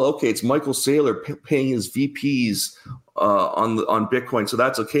 oh, well, okay, it's Michael Saylor paying his VPs on Bitcoin, so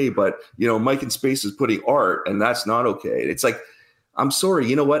that's okay. But Mike in Space is putting art, and that's not okay. It's like, I'm sorry,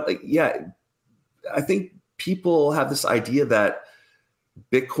 you know what? Like, yeah, I think people have this idea that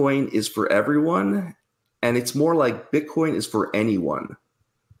Bitcoin is for everyone, and it's more like Bitcoin is for anyone.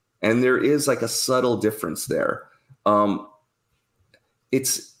 And there is like a subtle difference there.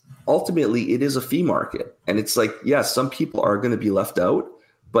 It's ultimately, it is a fee market. And it's like, yeah, some people are going to be left out,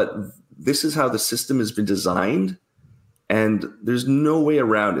 but this is how the system has been designed. And there's no way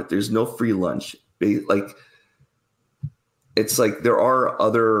around it. There's no free lunch. It's like there are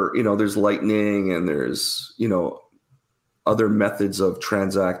other, there's Lightning and there's, other methods of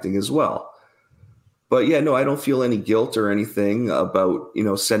transacting as well. But yeah, no, I don't feel any guilt or anything about,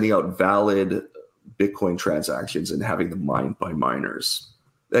 sending out valid Bitcoin transactions and having them mined by miners.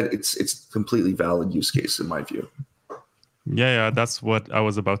 That it's completely valid use case in my view. Yeah, that's what I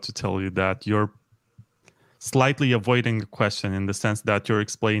was about to tell you, that you're slightly avoiding the question in the sense that you're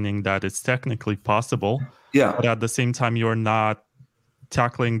explaining that it's technically possible. Yeah. But at the same time, you're not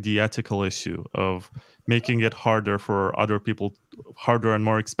tackling the ethical issue of making it harder and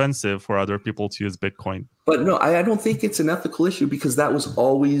more expensive for other people to use Bitcoin. But no, I don't think it's an ethical issue, because that was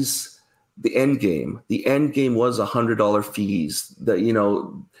always the end game. The end game was $100 fees.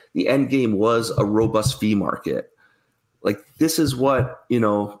 The end game was a robust fee market. Like, this is what,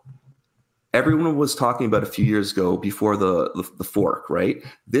 everyone was talking about a few years ago before the fork, right?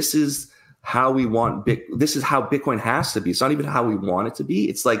 This is how we want this is how Bitcoin has to be. It's not even how we want it to be.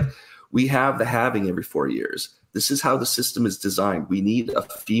 It's like we have the halving every 4 years. This is how the system is designed. We need a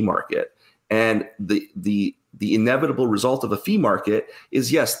fee market. And the inevitable result of a fee market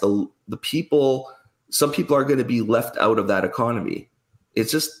is, yes, some people are going to be left out of that economy.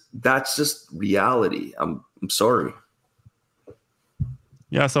 That's just reality. I'm sorry.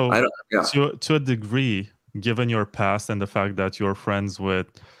 Yeah, so to a degree, given your past and the fact that you're friends with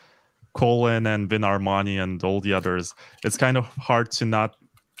Colin and Vin Armani and all the others, it's kind of hard to not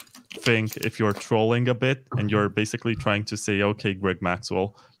think if you're trolling a bit and you're basically trying to say, okay, Greg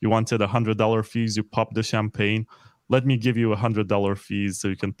Maxwell, you wanted $100 fees, you popped the champagne. Let me give you $100 fees so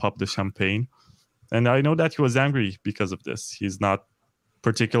you can pop the champagne. And I know that he was angry because of this. He's not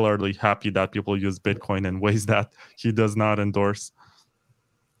particularly happy that people use Bitcoin in ways that he does not endorse.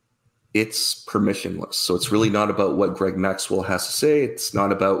 It's permissionless. So it's really not about what Greg Maxwell has to say. It's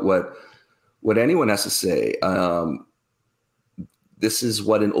not about what anyone has to say. This is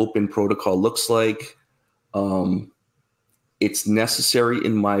what an open protocol looks like. It's necessary,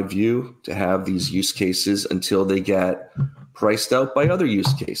 in my view, to have these use cases until they get priced out by other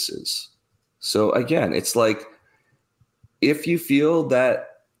use cases. So again, it's like, if you feel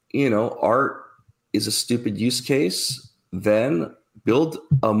that, art is a stupid use case, then build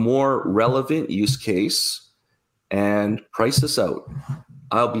a more relevant use case and price this out.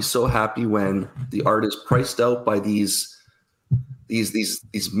 I'll be so happy when the art is priced out by these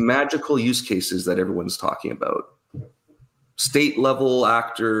magical use cases that everyone's talking about. State level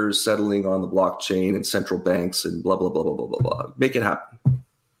actors settling on the blockchain and central banks and blah, blah, blah, blah, blah, blah, blah. Make it happen.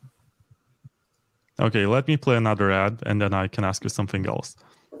 Okay, let me play another ad and then I can ask you something else.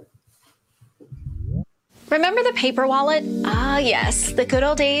 Remember the paper wallet? Ah, yes, the good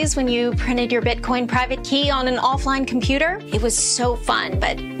old days when you printed your Bitcoin private key on an offline computer? It was so fun,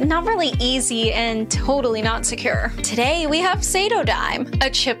 but not really easy and totally not secure. Today, we have SatoDime, a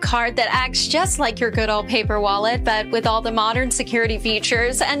chip card that acts just like your good old paper wallet, but with all the modern security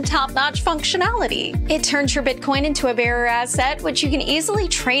features and top-notch functionality. It turns your Bitcoin into a bearer asset, which you can easily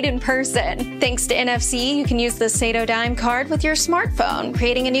trade in person. Thanks to NFC, you can use the SatoDime card with your smartphone.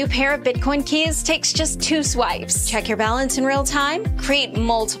 Creating a new pair of Bitcoin keys takes just 2 2 swipes. Check your balance in real time, create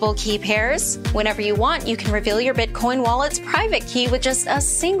multiple key pairs. Whenever you want, you can reveal your Bitcoin wallet's private key with just a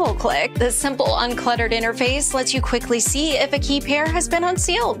single click. The simple, uncluttered interface lets you quickly see if a key pair has been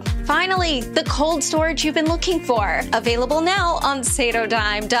unsealed. Finally, the cold storage you've been looking for. Available now on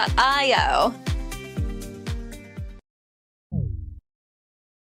satodime.io.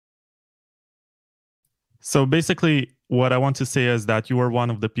 So basically, what I want to say is that you were one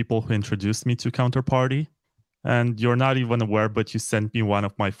of the people who introduced me to Counterparty. And you're not even aware, but you sent me one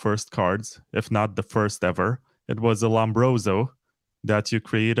of my first cards, if not the first ever. It was a Lombroso that you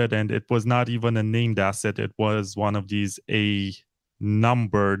created, and it was not even a named asset. It was one of these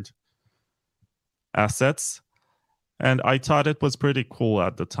numbered assets. And I thought it was pretty cool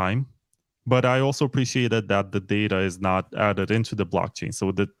at the time. But I also appreciated that the data is not added into the blockchain.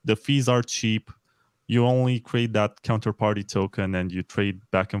 So the fees are cheap. You only create that counterparty token and you trade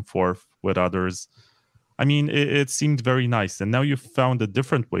back and forth with others. I mean, it seemed very nice. And now you've found a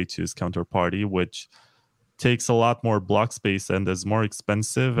different way to use counterparty, which takes a lot more block space and is more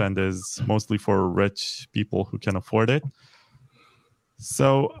expensive and is mostly for rich people who can afford it.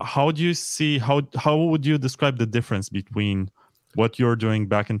 So how do you see, how would you describe the difference between what you're doing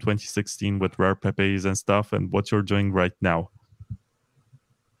back in 2016 with Rare Pepes and stuff and what you're doing right now?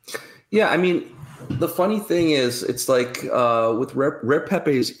 Yeah, I mean, the funny thing is, it's like with Rare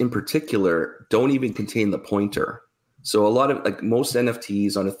Pepes in particular, don't even contain the pointer. So a lot of, like most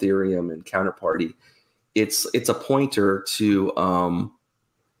NFTs on Ethereum and Counterparty, it's a pointer to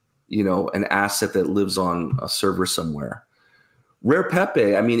an asset that lives on a server somewhere. Rare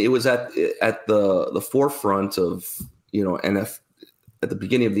Pepe, I mean, it was at the forefront of at the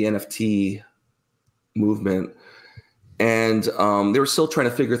beginning of the NFT movement. And they were still trying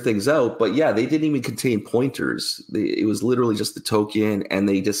to figure things out. But yeah, they didn't even contain pointers. It was literally just the token. And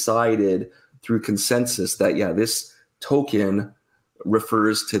they decided through consensus that, yeah, this token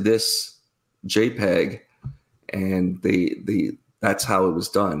refers to this JPEG. And that's how it was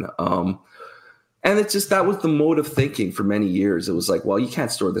done. And it's just, that was the mode of thinking for many years. It was like, well, you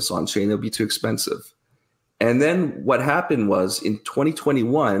can't store this on chain. It'll be too expensive. And then what happened was in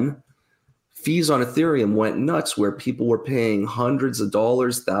 2021, fees on Ethereum went nuts, where people were paying hundreds of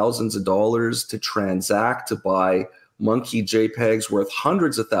dollars, thousands of dollars to transact, to buy monkey JPEGs worth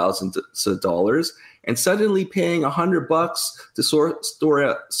hundreds of thousands of dollars, and suddenly paying $100 to store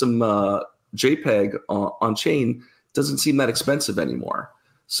some JPEG on chain doesn't seem that expensive anymore.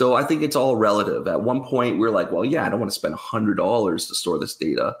 So I think it's all relative. At one point, we were like, well, yeah, I don't want to spend $100 to store this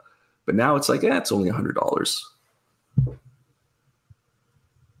data. But now it's like, yeah, it's only $100.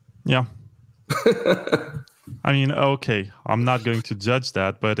 Yeah. I mean, okay, I'm not going to judge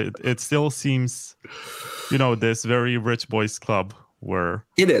that, but it still seems, this very rich boys club where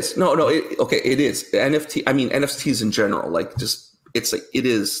it is. It is NFT. I mean, NFTs in general, like it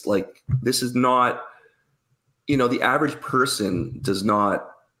is like, this is not, the average person does not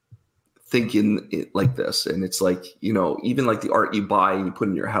think in it like this. And it's like, even like the art you buy and you put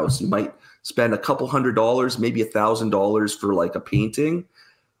in your house, you might spend a couple $100, maybe $1,000 for like a painting.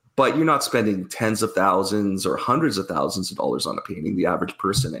 But you're not spending tens of thousands or hundreds of thousands of dollars on a painting, the average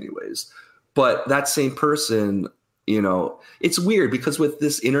person anyways. But that same person, it's weird because with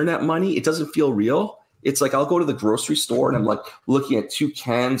this internet money, it doesn't feel real. It's like I'll go to the grocery store and I'm like looking at 2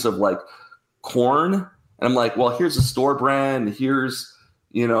 cans of like corn. And I'm like, well, here's a store brand. Here's,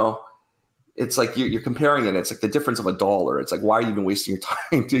 it's like you're comparing it. It's like the difference of $1. It's like, why are you even wasting your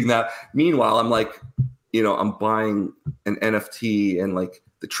time doing that? Meanwhile, I'm like, I'm buying an NFT and like,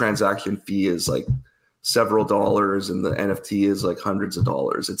 the transaction fee is like several dollars and the NFT is like hundreds of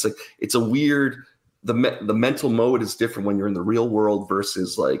dollars. It's like, it's a weird, the mental mode is different when you're in the real world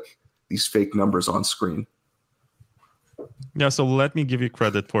versus like these fake numbers on screen. Yeah, so let me give you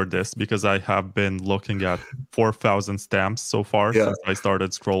credit for this because I have been looking at 4,000 stamps so far since I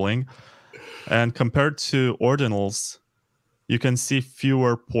started scrolling. And compared to ordinals, you can see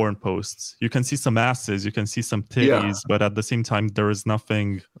fewer porn posts. You can see some asses, you can see some titties, but at the same time, there is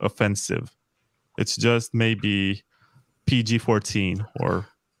nothing offensive. It's just maybe PG-14 or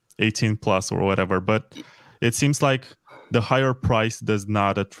 18 plus or whatever. But it seems like the higher price does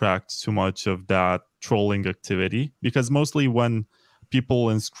not attract too much of that trolling activity, because mostly when people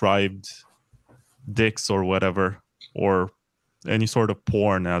inscribed dicks or whatever, or any sort of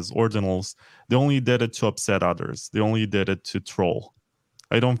porn as ordinals, they only did it to upset others. They only did it to troll.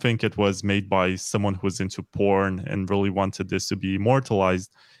 I don't think it was made by someone who was into porn and really wanted this to be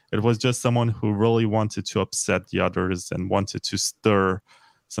immortalized. It was just someone who really wanted to upset the others and wanted to stir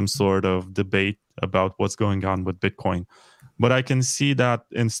some sort of debate about what's going on with Bitcoin. But I can see that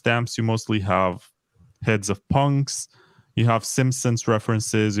in stamps, you mostly have heads of punks, you have Simpsons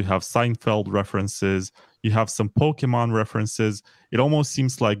references, you have Seinfeld references, you have some Pokemon references. It almost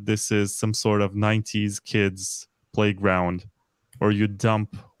seems like this is some sort of 90s kids playground, or you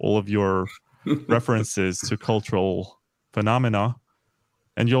dump all of your references to cultural phenomena.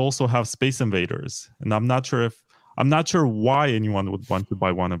 And you also have Space Invaders. And I'm not sure why anyone would want to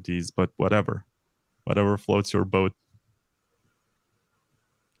buy one of these, but whatever floats your boat.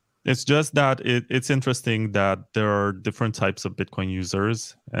 It's just that it's interesting that there are different types of Bitcoin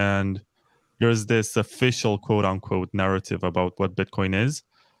users, and there's this official quote unquote narrative about what Bitcoin is.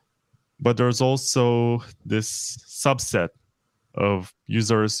 But there's also this subset of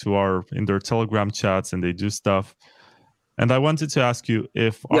users who are in their Telegram chats and they do stuff. And I wanted to ask you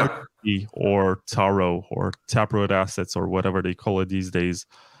if RT or Taro or Taproot Assets or whatever they call it these days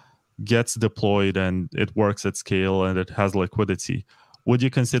gets deployed and it works at scale and it has liquidity, would you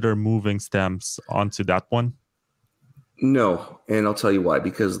consider moving stamps onto that one? No, and I'll tell you why.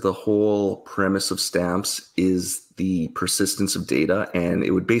 Because the whole premise of stamps is the persistence of data, and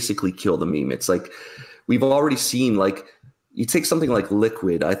it would basically kill the meme. It's like we've already seen, like, you take something like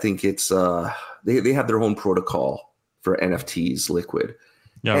Liquid. I think it's they have their own protocol for NFTs, Liquid.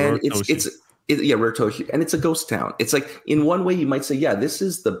 Yeah, and Rare Toshi, and it's a ghost town. It's like, in one way you might say, yeah, this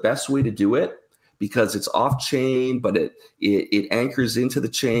is the best way to do it because it's off chain, but it anchors into the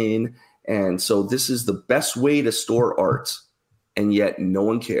chain. And so this is the best way to store art, and yet no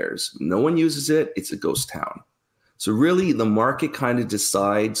one cares. No one uses it. It's a ghost town. So really the market kind of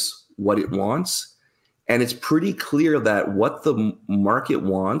decides what it wants. And it's pretty clear that what the market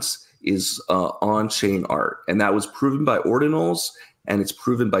wants is on-chain art. And that was proven by ordinals, and it's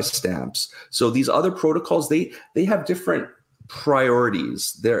proven by stamps. So these other protocols, they have different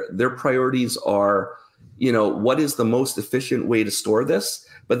priorities. Their priorities are, what is the most efficient way to store this?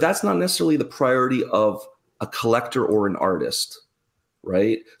 But that's not necessarily the priority of a collector or an artist,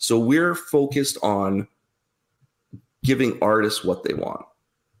 right? So we're focused on giving artists what they want.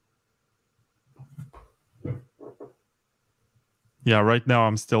 Yeah, right now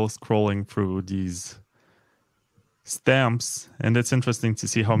I'm still scrolling through these stamps, and it's interesting to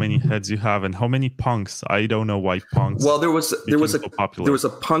see how many heads you have and how many punks. I don't know why punks. Well, there was so popular. There was a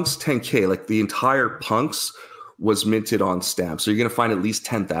punks 10K, like the entire punks was minted on stamps. So you're going to find at least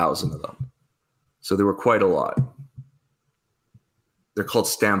 10,000 of them. So there were quite a lot. They're called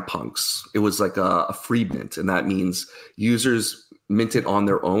stamp punks. It was like a free mint, and that means users mint it on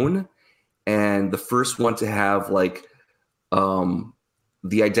their own. And the first one to have like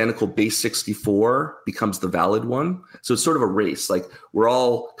the identical base 64 becomes the valid one. So it's sort of a race. Like, we're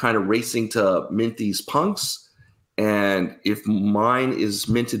all kind of racing to mint these punks. And if mine is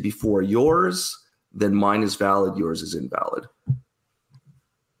minted before yours, then mine is valid, yours is invalid.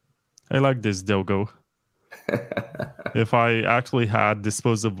 I like this, Dogo. If I actually had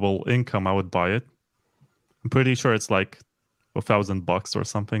disposable income, I would buy it. I'm pretty sure it's like $1,000 or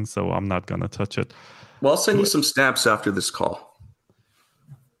something, so I'm not gonna touch it. Well, I'll send you some stamps after this call.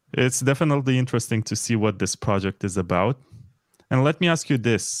 It's definitely interesting to see what this project is about. And let me ask you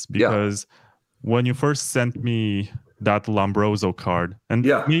this, because when you first sent me that Lombroso card, and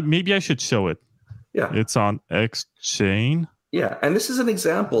maybe I should show it. Yeah. It's on X-Chain. Yeah. And this is an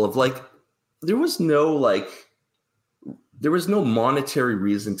example of, like, there was no monetary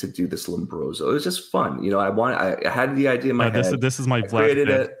reason to do this Lombroso. It was just fun. I had the idea in my head. This is my black created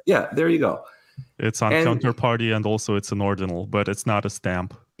it. Yeah, there you go. It's on Counterparty, and also it's an ordinal, but it's not a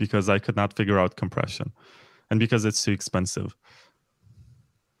stamp because I could not figure out compression and because it's too expensive.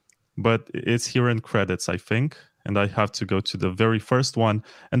 But it's here in credits, I think. And I have to go to the very first one.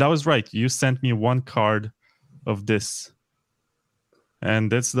 And I was right. You sent me one card of this.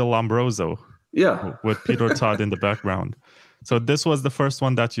 And it's the Lombroso. Yeah. With Peter Todd in the background. So this was the first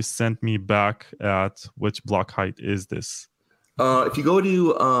one that you sent me back at. Which block height is this? If you go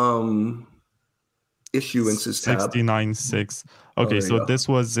to issuances tab. 69.6. Okay, so this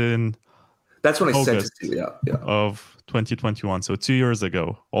was in That's when I sent it to you. Yeah. Of 2021. So 2 years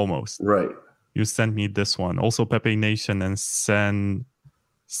ago, almost. Right. You sent me this one. Also Pepe Nation and Senpai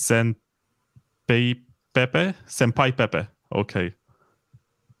Pepe. Okay.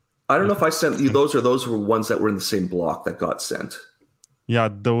 I don't know if I sent you those, or those were ones that were in the same block that got sent. Yeah,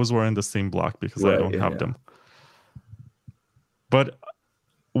 those were in the same block because I don't have them. But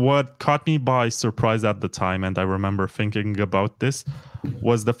what caught me by surprise at the time, and I remember thinking about this,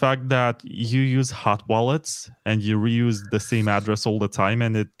 was the fact that you use hot wallets and you reuse the same address all the time,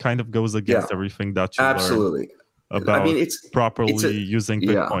 and it kind of goes against everything that you learned about it's properly using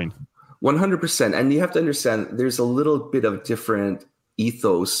Bitcoin. 100%. And you have to understand, there's a little bit of different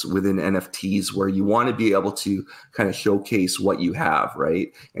ethos within NFTs where you want to be able to kind of showcase what you have,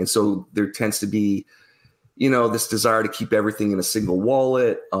 right? And so there tends to be, this desire to keep everything in a single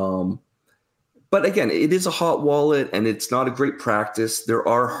wallet. But again, it is a hot wallet and it's not a great practice. There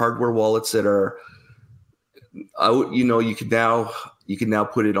are hardware wallets that are out, you can now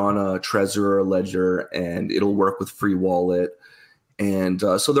put it on a Trezor or a Ledger and it'll work with free wallet. And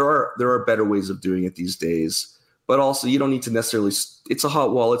so there are better ways of doing it these days. But also, you don't need to necessarily. It's a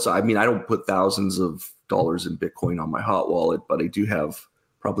hot wallet, so I don't put thousands of dollars in Bitcoin on my hot wallet, but I do have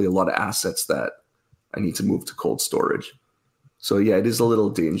probably a lot of assets that I need to move to cold storage. So yeah, it is a little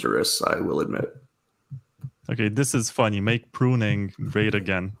dangerous, I will admit. Okay, this is funny. Make pruning great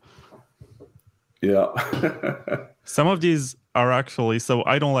again. Yeah. Some of these are actually, so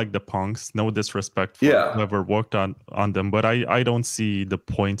I don't like the punks. No disrespect for whoever worked on them, but I don't see the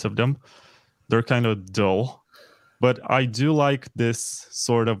point of them. They're kind of dull. But I do like this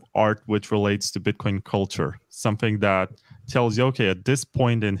sort of art which relates to Bitcoin culture. Something that tells you, okay, at this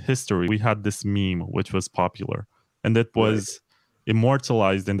point in history, we had this meme which was popular. And that was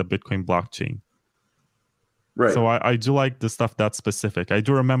immortalized in the Bitcoin blockchain. Right. So I do like the stuff that's specific. I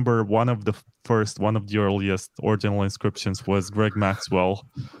do remember one of the earliest ordinal inscriptions was Greg Maxwell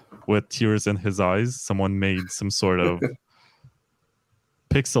with tears in his eyes. Someone made some sort of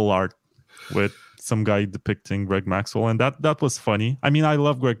pixel art with some guy depicting Greg Maxwell, and that was funny. I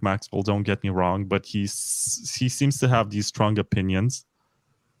love Greg Maxwell, don't get me wrong, but he seems to have these strong opinions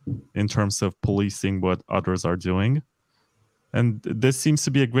in terms of policing what others are doing. And this seems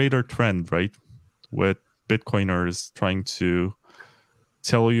to be a greater trend, right? With Bitcoiners trying to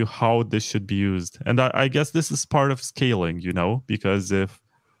tell you how this should be used. And I guess this is part of scaling, because if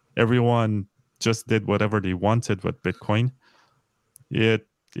everyone just did whatever they wanted with Bitcoin, it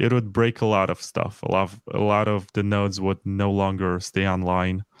would break a lot of stuff. A lot of the nodes would no longer stay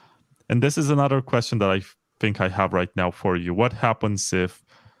online. And this is another question that I think I have right now for you. What happens if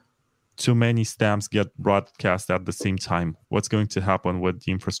too many stamps get broadcast at the same time? What's going to happen with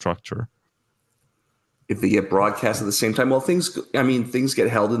the infrastructure? If they get broadcast at the same time, well, things get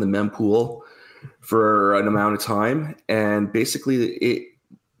held in the mempool for an amount of time. And basically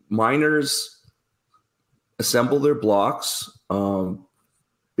miners assemble their blocks,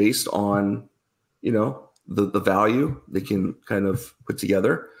 based on, the value they can kind of put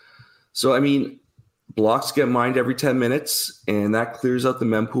together. So, blocks get mined every 10 minutes and that clears out the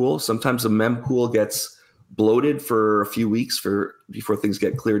mempool. Sometimes the mempool gets bloated for a few weeks before things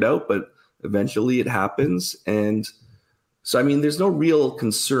get cleared out, but eventually it happens. And so, there's no real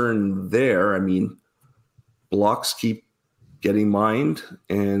concern there. Blocks keep getting mined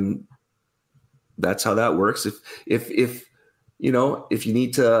and that's how that works. If you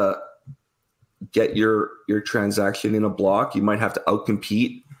need to get your transaction in a block, you might have to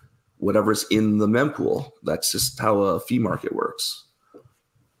outcompete whatever's in the mempool. That's just how a fee market works.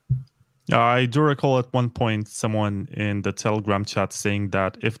 I do recall at one point someone in the Telegram chat saying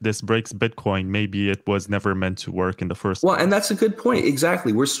that if this breaks Bitcoin, maybe it was never meant to work in the first place. Well, and that's a good point.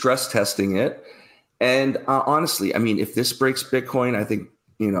 Exactly. We're stress testing it. And honestly, if this breaks Bitcoin, I think,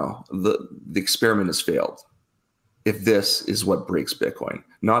 the experiment has failed. If this is what breaks Bitcoin,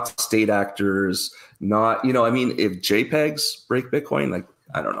 not state actors, not, if JPEGs break Bitcoin,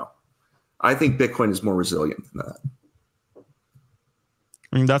 I don't know. I think Bitcoin is more resilient than that.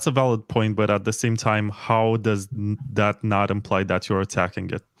 That's a valid point, but at the same time, how does that not imply that you're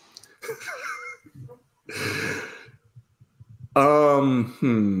attacking it? Well,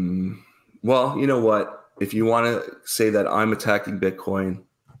 you know what? If you want to say that I'm attacking Bitcoin,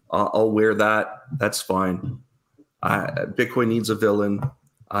 I'll wear that. That's fine. Bitcoin needs a villain.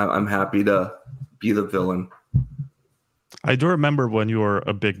 I'm happy to be the villain. I do remember when you were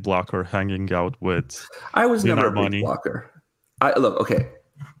a big blocker hanging out with. I was never a big blocker. Look, okay.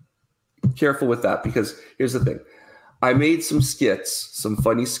 Careful with that, because here's the thing. I made some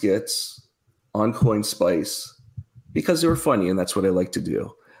funny skits on CoinSpice because they were funny, and that's what I like to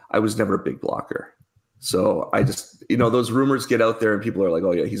do. I was never a big blocker. So I just, those rumors get out there and people are like,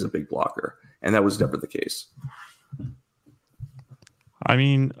 oh yeah, he's a big blocker. And that was never the case. I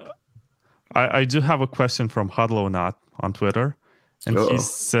do have a question from Huddlonot on Twitter. And he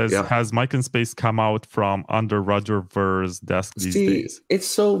says, has Mike and Space come out from under Roger Ver's desk these days? It's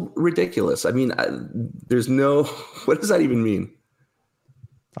so ridiculous. There's no, what does that even mean?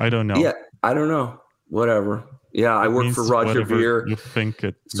 I don't know. Yeah, I don't know. Whatever. Yeah, I work for Roger Ver. You think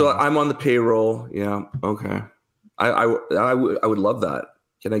it so means. I'm on the payroll. Yeah, okay. I would love that.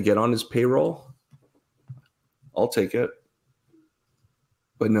 Can I get on his payroll? I'll take it.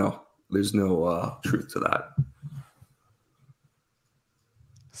 But no, there's no truth to that.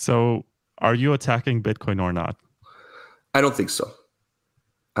 So are you attacking Bitcoin or not? I don't think so.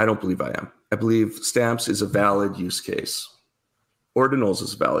 I don't believe I am. I believe stamps is a valid use case. Ordinals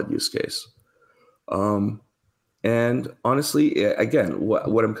is a valid use case. And honestly, again,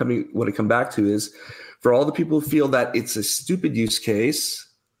 what I come back to is, for all the people who feel that it's a stupid use case,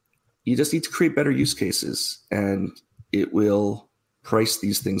 you just need to create better use cases, and it will price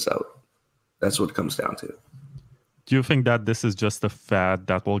these things out. That's what it comes down to. Do you think that this is just a fad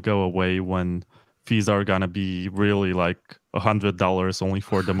that will go away when fees are going to be really like $100 only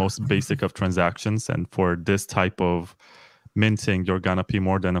for the most basic of transactions, and for this type of minting, you're going to pay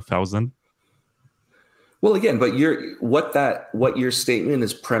more than $1,000? Well, again, but what your statement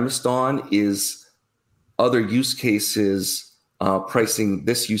is premised on is other use cases pricing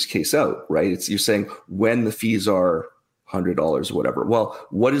this use case out, right? You're saying when the fees are $100 or whatever. Well,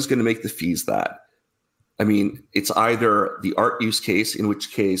 what is going to make the fees that? I mean, it's either the art use case, in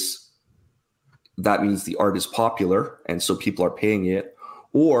which case that means the art is popular and so people are paying it,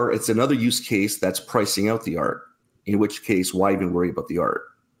 or it's another use case that's pricing out the art, in which case, why even worry about the art?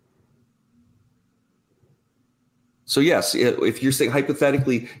 So yes, if you're saying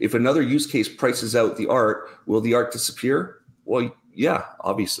hypothetically, if another use case prices out the art, will the art disappear? Well, yeah,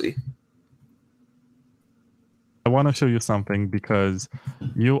 obviously. I want to show you something because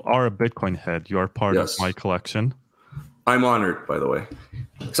you are a Bitcoin head. You are part of my collection. I'm honored, by the way.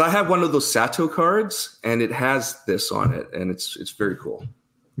 So I have one of those Sato cards, and it has this on it, and it's very cool.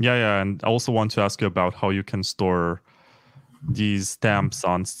 Yeah. And I also want to ask you about how you can store these stamps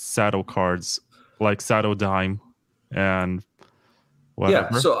on Sato cards, like Sato Dime and whatever.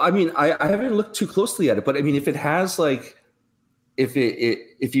 Yeah, so I mean, I haven't looked too closely at it, but I mean, if it has like, if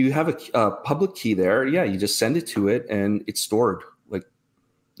you have a public key there, yeah, you just send it to it and it's stored. Like,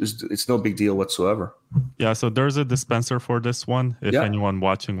 it's no big deal whatsoever. Yeah, so there's a dispenser for this one. If anyone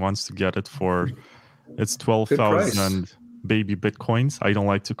watching wants to get it for, it's 12,000 baby Bitcoins. I don't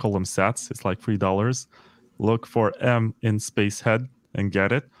like to call them sats. It's like $3. Look for M in Spacehead and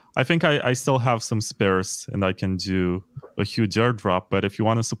get it. I think I still have some spares and I can do a huge airdrop, but if you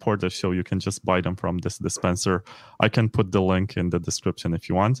want to support the show, you can just buy them from this dispenser. I can put the link in the description if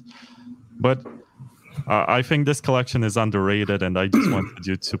you want. But I think this collection is underrated, and I just wanted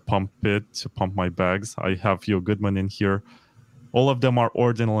you to pump my bags. I have Yo Goodman in here. All of them are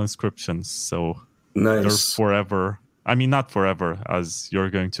ordinal inscriptions, so they're forever. I mean, not forever, as you're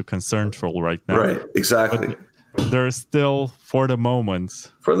going to concern troll right now. Right, exactly. But they're still for the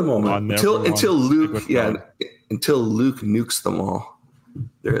moment. Until Luke, until Luke nukes them all,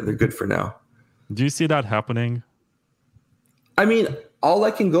 they're good for now. Do you see that happening? I mean, all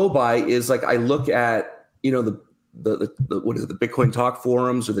I can go by is like I look at the what is it, the Bitcoin Talk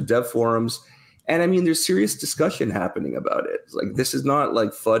forums or the Dev forums, and I mean there's serious discussion happening about it. It's like this is not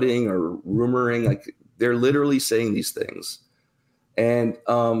like fudding or rumoring. Like they're literally saying these things, and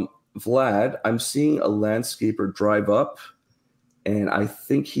Vlad, I'm seeing a landscaper drive up, and I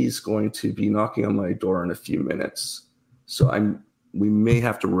think he's going to be knocking on my door in a few minutes. So we may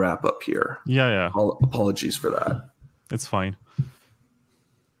have to wrap up here. Yeah. Apologies for that. It's fine.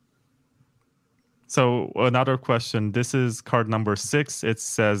 So another question. This is card number 6. It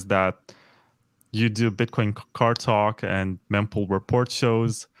says that you do Bitcoin card talk and mempool report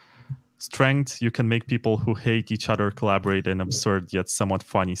shows. Strength, you can make people who hate each other collaborate in absurd yet somewhat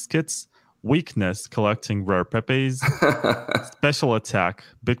funny skits. Weakness, collecting rare pepes. Special attack,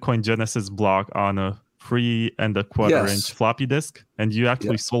 Bitcoin Genesis block on a 3 1/4 inch floppy disk. And you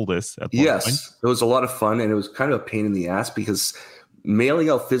actually sold this at one point. It was a lot of fun, and it was kind of a pain in the ass because mailing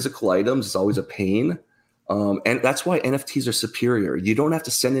out physical items is always a pain. And that's why NFTs are superior. You don't have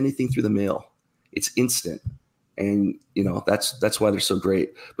to send anything through the mail. It's instant. And that's why they're so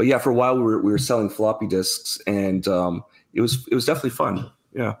great. But yeah, for a while we were selling floppy disks, and it was definitely fun.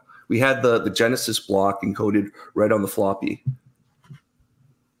 Yeah, we had the Genesis block encoded right on the floppy.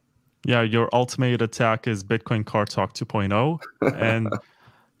 Yeah, your ultimate attack is Bitcoin Card Talk 2.0, and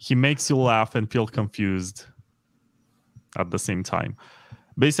he makes you laugh and feel confused at the same time.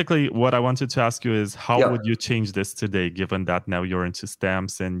 Basically, what I wanted to ask you is how would you change this today, given that now you're into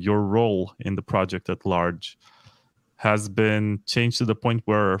stamps and your role in the project at large has been changed to the point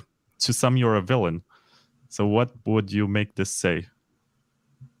where, to some, you're a villain. So what would you make this say?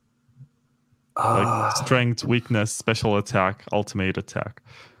 Like strength, weakness, special attack, ultimate attack.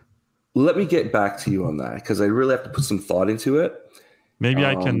 Let me get back to you on that, because I really have to put some thought into it. Maybe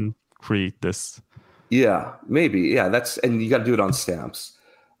I can create this. Yeah, maybe. Yeah, and you got to do it on stamps.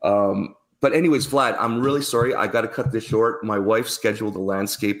 But anyways, Vlad, I'm really sorry. I got to cut this short. My wife scheduled a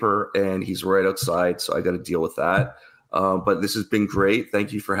landscaper, and he's right outside, so I got to deal with that. But this has been great.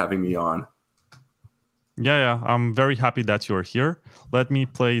 Thank you for having me on. Yeah, I'm very happy that you're here. Let me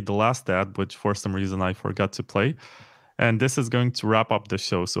play the last ad, which for some reason I forgot to play. And this is going to wrap up the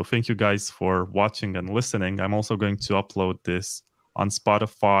show. So thank you guys for watching and listening. I'm also going to upload this on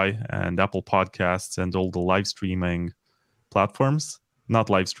Spotify and Apple Podcasts and all the live streaming platforms. Not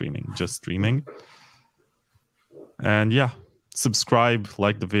live streaming, just streaming. And yeah, subscribe,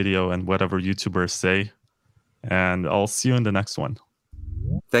 like the video, and whatever YouTubers say. And I'll see you in the next one.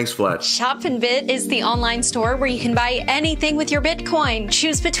 Thanks, Vlad. Shop and Bit is the online store where you can buy anything with your Bitcoin.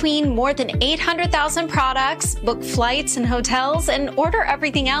 Choose between more than 800,000 products, book flights and hotels, and order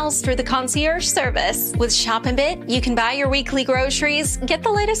everything else through the concierge service. With Shop and Bit, you can buy your weekly groceries, get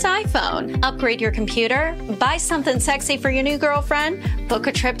the latest iPhone, upgrade your computer, buy something sexy for your new girlfriend, book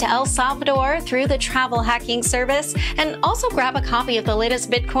a trip to El Salvador through the travel hacking service, and also grab a copy of the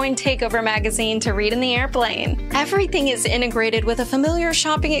latest Bitcoin Takeover magazine to read in the airplane. Everything is integrated with a familiar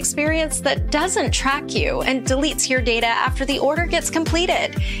shopping experience that doesn't track you and deletes your data after the order gets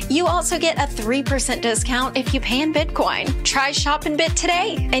completed. You also get a 3% discount if you pay in Bitcoin. Try Shop and Bit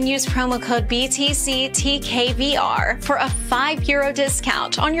today and use promo code BTCTKVR for a €5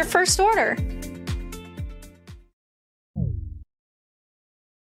 discount on your first order.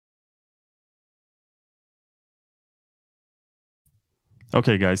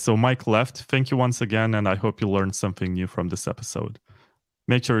 Okay, guys, so Mike left. Thank you once again, and I hope you learned something new from this episode.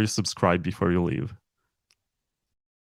 Make sure you subscribe before you leave.